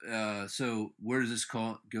 What? So, where does this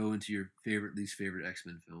go into your least favorite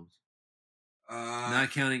X-Men films?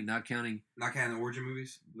 Not counting Not counting the origin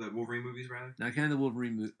movies, the Wolverine movies, rather. Not counting the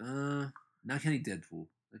Wolverine movie. Not counting Deadpool.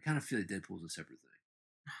 I kind of feel like Deadpool's a separate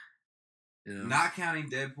thing. Not counting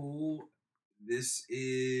Deadpool, this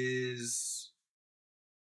is.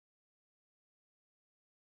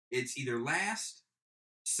 It's either last,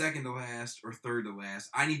 second to last, or third to last.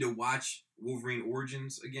 I need to watch Wolverine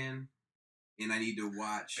Origins again, and I need to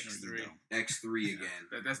watch X3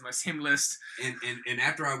 again. That's my same list. And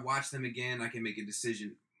after I watch them again, I can make a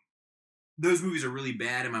decision. Those movies are really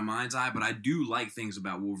bad in my mind's eye, but I do like things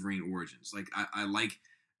about Wolverine Origins. Like I like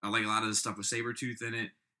a lot of the stuff with Sabretooth in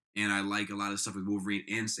it, and I like a lot of stuff with Wolverine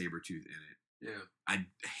and Sabretooth in it. Yeah. I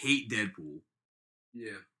hate Deadpool.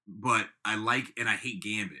 Yeah. But I hate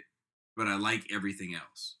Gambit, but I like everything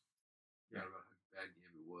else. Yeah, about how bad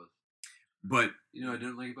Gambit was. But I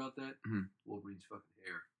didn't like about that? Mhm. Wolverine's fucking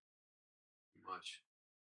hair. Too much.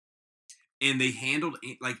 And they handled,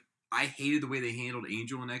 like, I hated the way they handled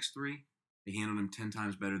Angel in X3. They handled him 10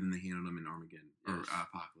 times better than they handled him in Armageddon or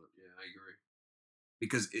Apocalypse. Yeah, I agree.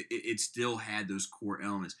 Because it still had those core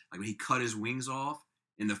elements. Like when he cut his wings off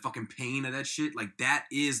and the fucking pain of that shit, like that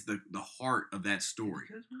is the heart of that story.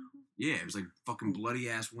 Yeah, it was like fucking bloody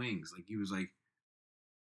ass wings. Like he was like,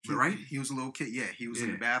 right? He was a little kid. Yeah, he was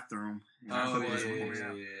in the bathroom. Yeah.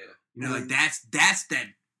 You know, like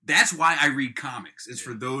that's why I read comics. It's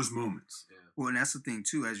for those moments. Yeah. Well, and that's the thing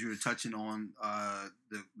too. As you were touching on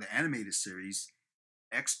the animated series,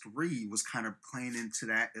 X3 was kind of playing into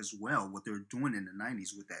that as well. What they were doing in the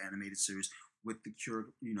 '90s with the animated series, with the Cure,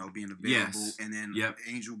 being available, and then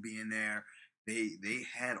Angel being there. They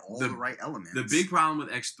had all the right elements. The big problem with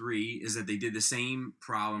X3 is that they did the same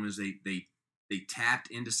problem as they tapped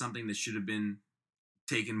into something that should have been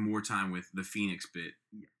taken more time with, the Phoenix bit,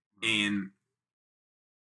 and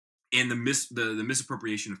the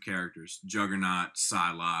misappropriation of characters, Juggernaut,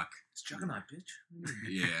 Psylocke. It's Juggernaut, bitch.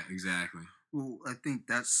 Yeah, exactly. Well, I think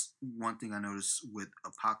that's one thing I noticed with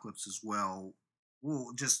Apocalypse as well.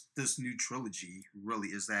 Well, just this new trilogy really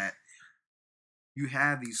is that you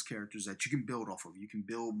have these characters that you can build off of. You can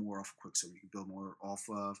build more off of Quicksilver. You can build more off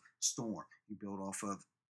of Storm. You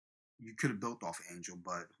could have built off of Angel,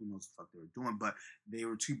 but who knows what the fuck they were doing. But they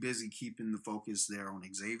were too busy keeping the focus there on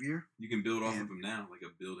Xavier. You can build off of him now, like a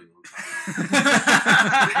building on top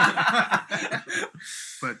of him.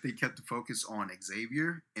 But they kept the focus on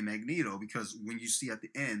Xavier and Magneto, because when you see at the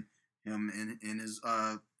end him in his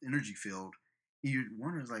energy field, he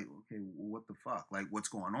wonders like, okay, what the fuck? Like, what's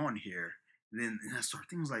going on here? And then I start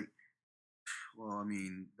things like, well, I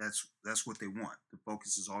mean, that's what they want. The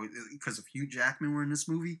focus is always, because if Hugh Jackman were in this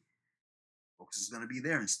movie, focus is going to be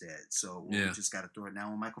there instead. So we just got to throw it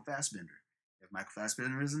now on Michael Fassbender. If Michael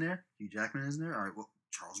Fassbender isn't there, Hugh Jackman isn't there. All right, well,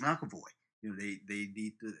 Charles McAvoy. They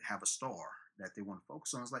need to have a star that they want to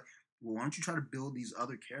focus on. It's like, well, why don't you try to build these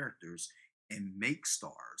other characters and make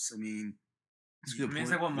stars? I mean, That's a good it's point.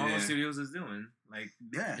 like what Marvel Studios is doing. Like,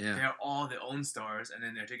 yeah. they're all their own stars, and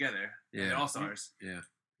then they're together. Yeah. And they're all stars. Yeah.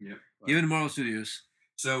 Yep. Even Marvel Studios.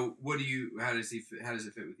 So, how does it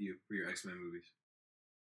fit with you for your X-Men movies?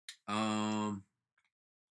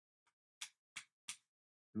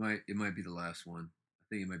 It might be the last one. I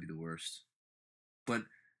think it might be the worst. But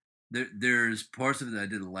there's parts of it that I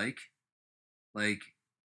didn't like. Like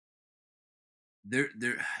there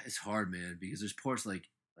it's hard, man, because there's parts like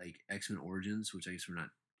X-Men Origins, which I guess we're not.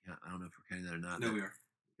 I don't know if we're counting that or not. No, we are.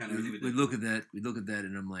 We look at that,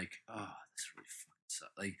 and I'm like, oh, this really fucking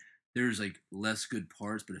sucks. Like, there's like less good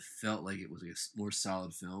parts, but it felt like it was like a more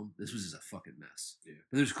solid film. This was just a fucking mess. Yeah.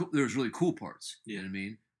 But there's really cool parts. Yeah. You know what I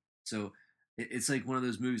mean? So it's like one of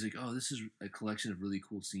those movies. Like, oh, this is a collection of really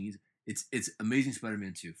cool scenes. It's Amazing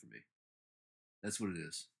Spider-Man 2 for me. That's what it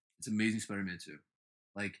is. It's Amazing Spider-Man 2.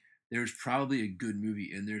 Like, there's probably a good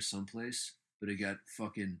movie in there someplace, but it got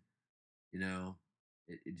fucking,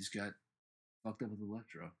 it just got fucked up with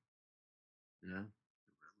Electro.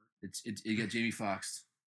 It got Jamie Foxx.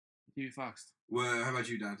 Jamie Foxx. Well, how about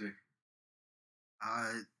you, Dante?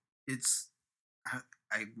 I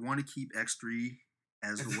want to keep X3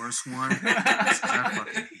 as the worst one. I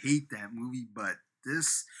fucking hate that movie, but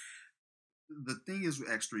the thing is with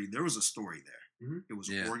X3, there was a story there. Mm-hmm. It was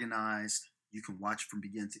organized. You can watch from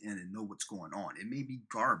beginning to end and know what's going on. It may be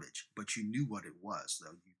garbage, but you knew what it was,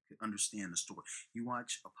 though. You could understand the story. You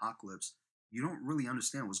watch Apocalypse, you don't really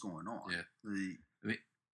understand what's going on. Yeah.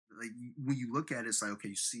 Like when you look at it, it's like, okay,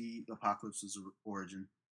 you see Apocalypse's origin.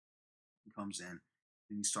 He comes in, and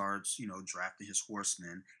he starts, drafting his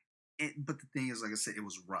horsemen. But the thing is, like I said, it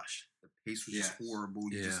was rushed. The pace was just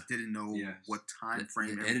horrible. You just didn't know what time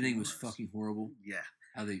frame. The editing was fucking horrible. Yeah.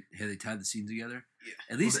 How they tied the scene together. Yeah.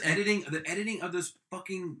 At least the editing of those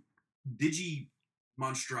fucking digi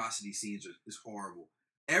monstrosity scenes is horrible.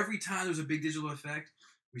 Every time there's a big digital effect,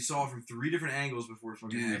 we saw it from 3 different angles before it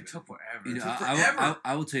fucking happened. It took forever.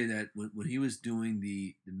 I will tell you that when he was doing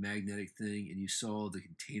the magnetic thing and you saw the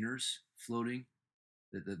containers floating,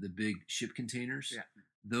 the big ship containers,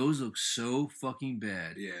 those look so fucking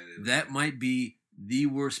bad. Yeah, that might be the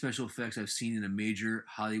worst special effects I've seen in a major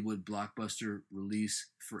Hollywood blockbuster release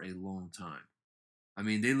for a long time. I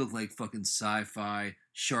mean, they look like fucking sci-fi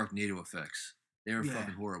Sharknado effects. They were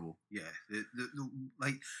fucking horrible. Yeah,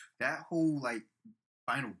 like that whole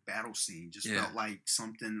final battle scene just felt like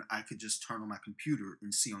something I could just turn on my computer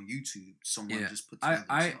and see on YouTube. Someone just put together.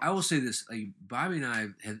 I will say this: like Bobby and I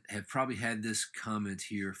have probably had this comment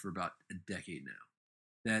here for about a decade now.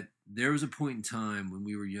 That there was a point in time when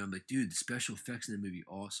we were young, like, dude, the special effects in that movie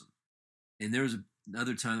awesome. And there was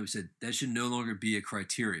another time that we said that should no longer be a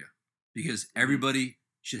criteria because everybody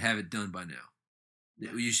should have it done by now.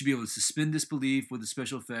 Yeah. You should be able to suspend disbelief with the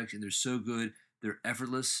special effects, and they're so good, they're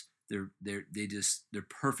effortless, they're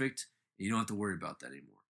perfect, and you don't have to worry about that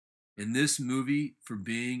anymore. And this movie, for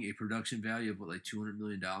being a production value of $200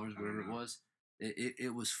 million, whatever it was,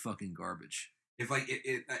 it was fucking garbage.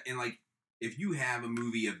 If you have a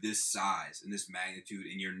movie of this size and this magnitude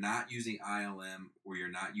and you're not using ILM or you're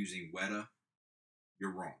not using Weta, you're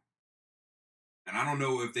wrong. And I don't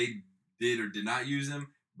know if they did or did not use them,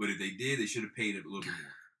 but if they did, they should have paid it a little bit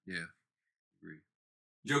more. Yeah, agree.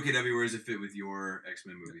 Joe KW, where does it fit with your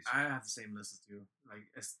X-Men movies? I have the same list as you. Like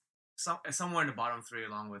it's somewhere in the bottom 3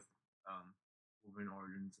 along with Wolverine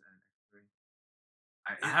Origins and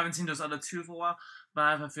X3. I haven't seen those other 2 for a while, but I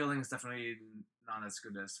have a feeling it's definitely not as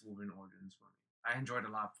good as Wolverine Origins for me. I enjoyed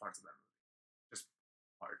a lot of parts of that movie. Just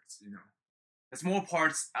parts, There's more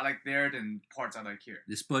parts I like there than parts I like here.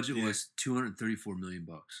 This budget was $234 million.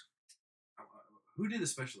 Who did the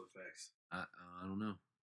special effects? I don't know.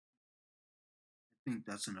 I think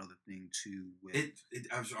that's another thing too. With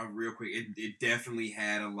I'm real quick. It definitely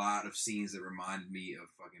had a lot of scenes that reminded me of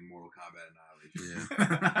fucking Mortal Kombat Annihilation.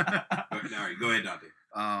 Yeah. But, all right, go ahead, Dante.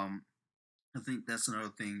 I think that's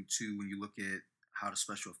another thing too. When you look at how the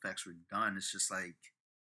special effects were done, it's just like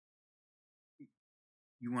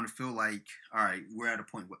you want to feel like, all right, we're at a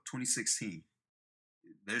point. 2016?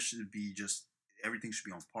 There should be just everything should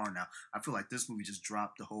be on par now. I feel like this movie just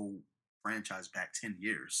dropped the whole franchise back 10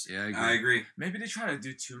 years. Yeah, I agree. Maybe they try to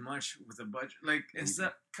do too much with the budget. Like,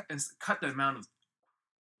 instead, cut the amount of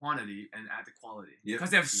quantity and add the quality. Because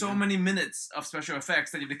they have so many minutes of special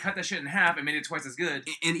effects that if they cut that shit in half and made it twice as good.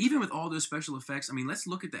 And even with all those special effects, I mean, let's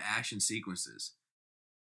look at the action sequences.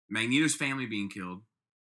 Magneto's family being killed.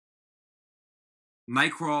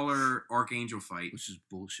 Nightcrawler Archangel fight. which is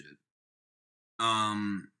bullshit.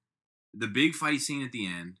 The big fight scene at the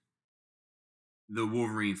end. The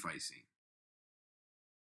Wolverine fight scene.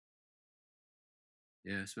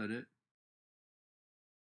 Yeah, that's about it.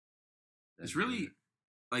 It's really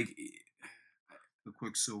like The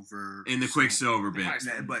Quicksilver. in the Quicksilver bit. Nice.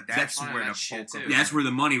 But That's that's fun, where that the shit, bulk of too. it. That's where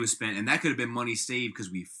the money was spent, and that could have been money saved because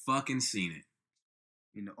we fucking seen it.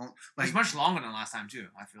 You know, It's like much longer than last time too.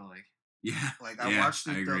 I feel like. Yeah, like I yeah, watched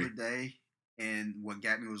it I the agree. other day, and what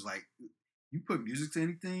got me was like, you put music to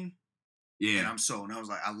anything, and Yeah, I'm sold. And I was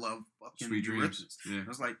like, I love fucking Sweet Dreams. Eurythmics. Yeah. I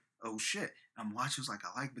was like, oh shit. I'm watching. I was like,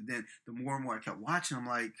 I like, but then the more and more I kept watching, I'm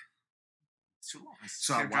like, It's too long. It's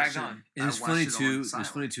so I dragged watched it. on. And it's I watched funny it on too. It's silent.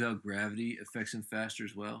 funny too how gravity affects him faster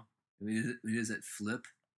as well. I mean, he does that flip.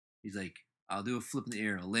 He's like, "I'll do a flip in the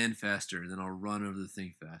air. I'll land faster, and then I'll run over the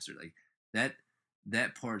thing faster." Like that.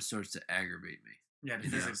 That part starts to aggravate me. Yeah, the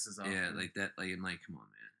Yeah. physics is off. Yeah, like that. Like I'm like, come on,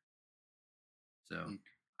 man. So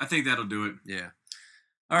I think that'll do it. yeah.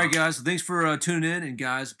 All right, guys. So thanks for tuning in, and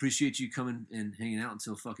guys, appreciate you coming and hanging out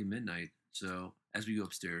until fucking midnight. So as we go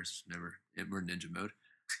upstairs, remember we're in ninja mode,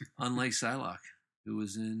 unlike Psylocke, who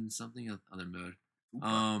was in something other mode.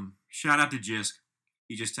 Shout out to Jisk.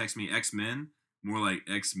 He just texted me X-Men, more like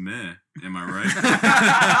X-Men. Am I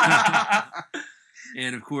right?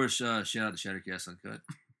 And of course, shout out to Shattercast Uncut.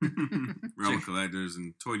 Relic Collectors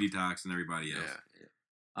and Toy Detox and everybody Yeah. else.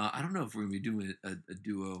 I don't know if we're gonna be doing a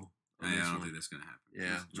duo. on I this don't one. think that's gonna happen.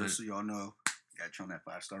 Yeah. just so y'all know, got you on that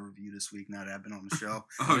 5-star review this week. Now that I've been on the show,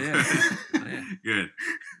 Oh, yeah. good. Oh, yeah. Good.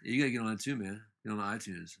 You gotta get on it too, man. Get on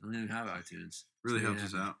iTunes. I don't even have iTunes. Really So, helps yeah.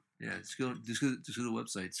 us out. Yeah, just go to the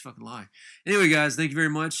website. It's a fucking lie. Anyway, guys, thank you very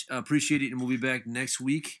much. Appreciate it, and we'll be back next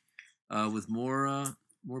week with more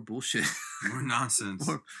bullshit, More nonsense.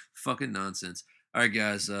 more fucking nonsense. All right,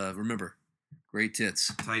 guys. Remember, great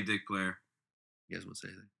tits. Tight dick player. You guys want to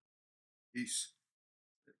say anything? peace.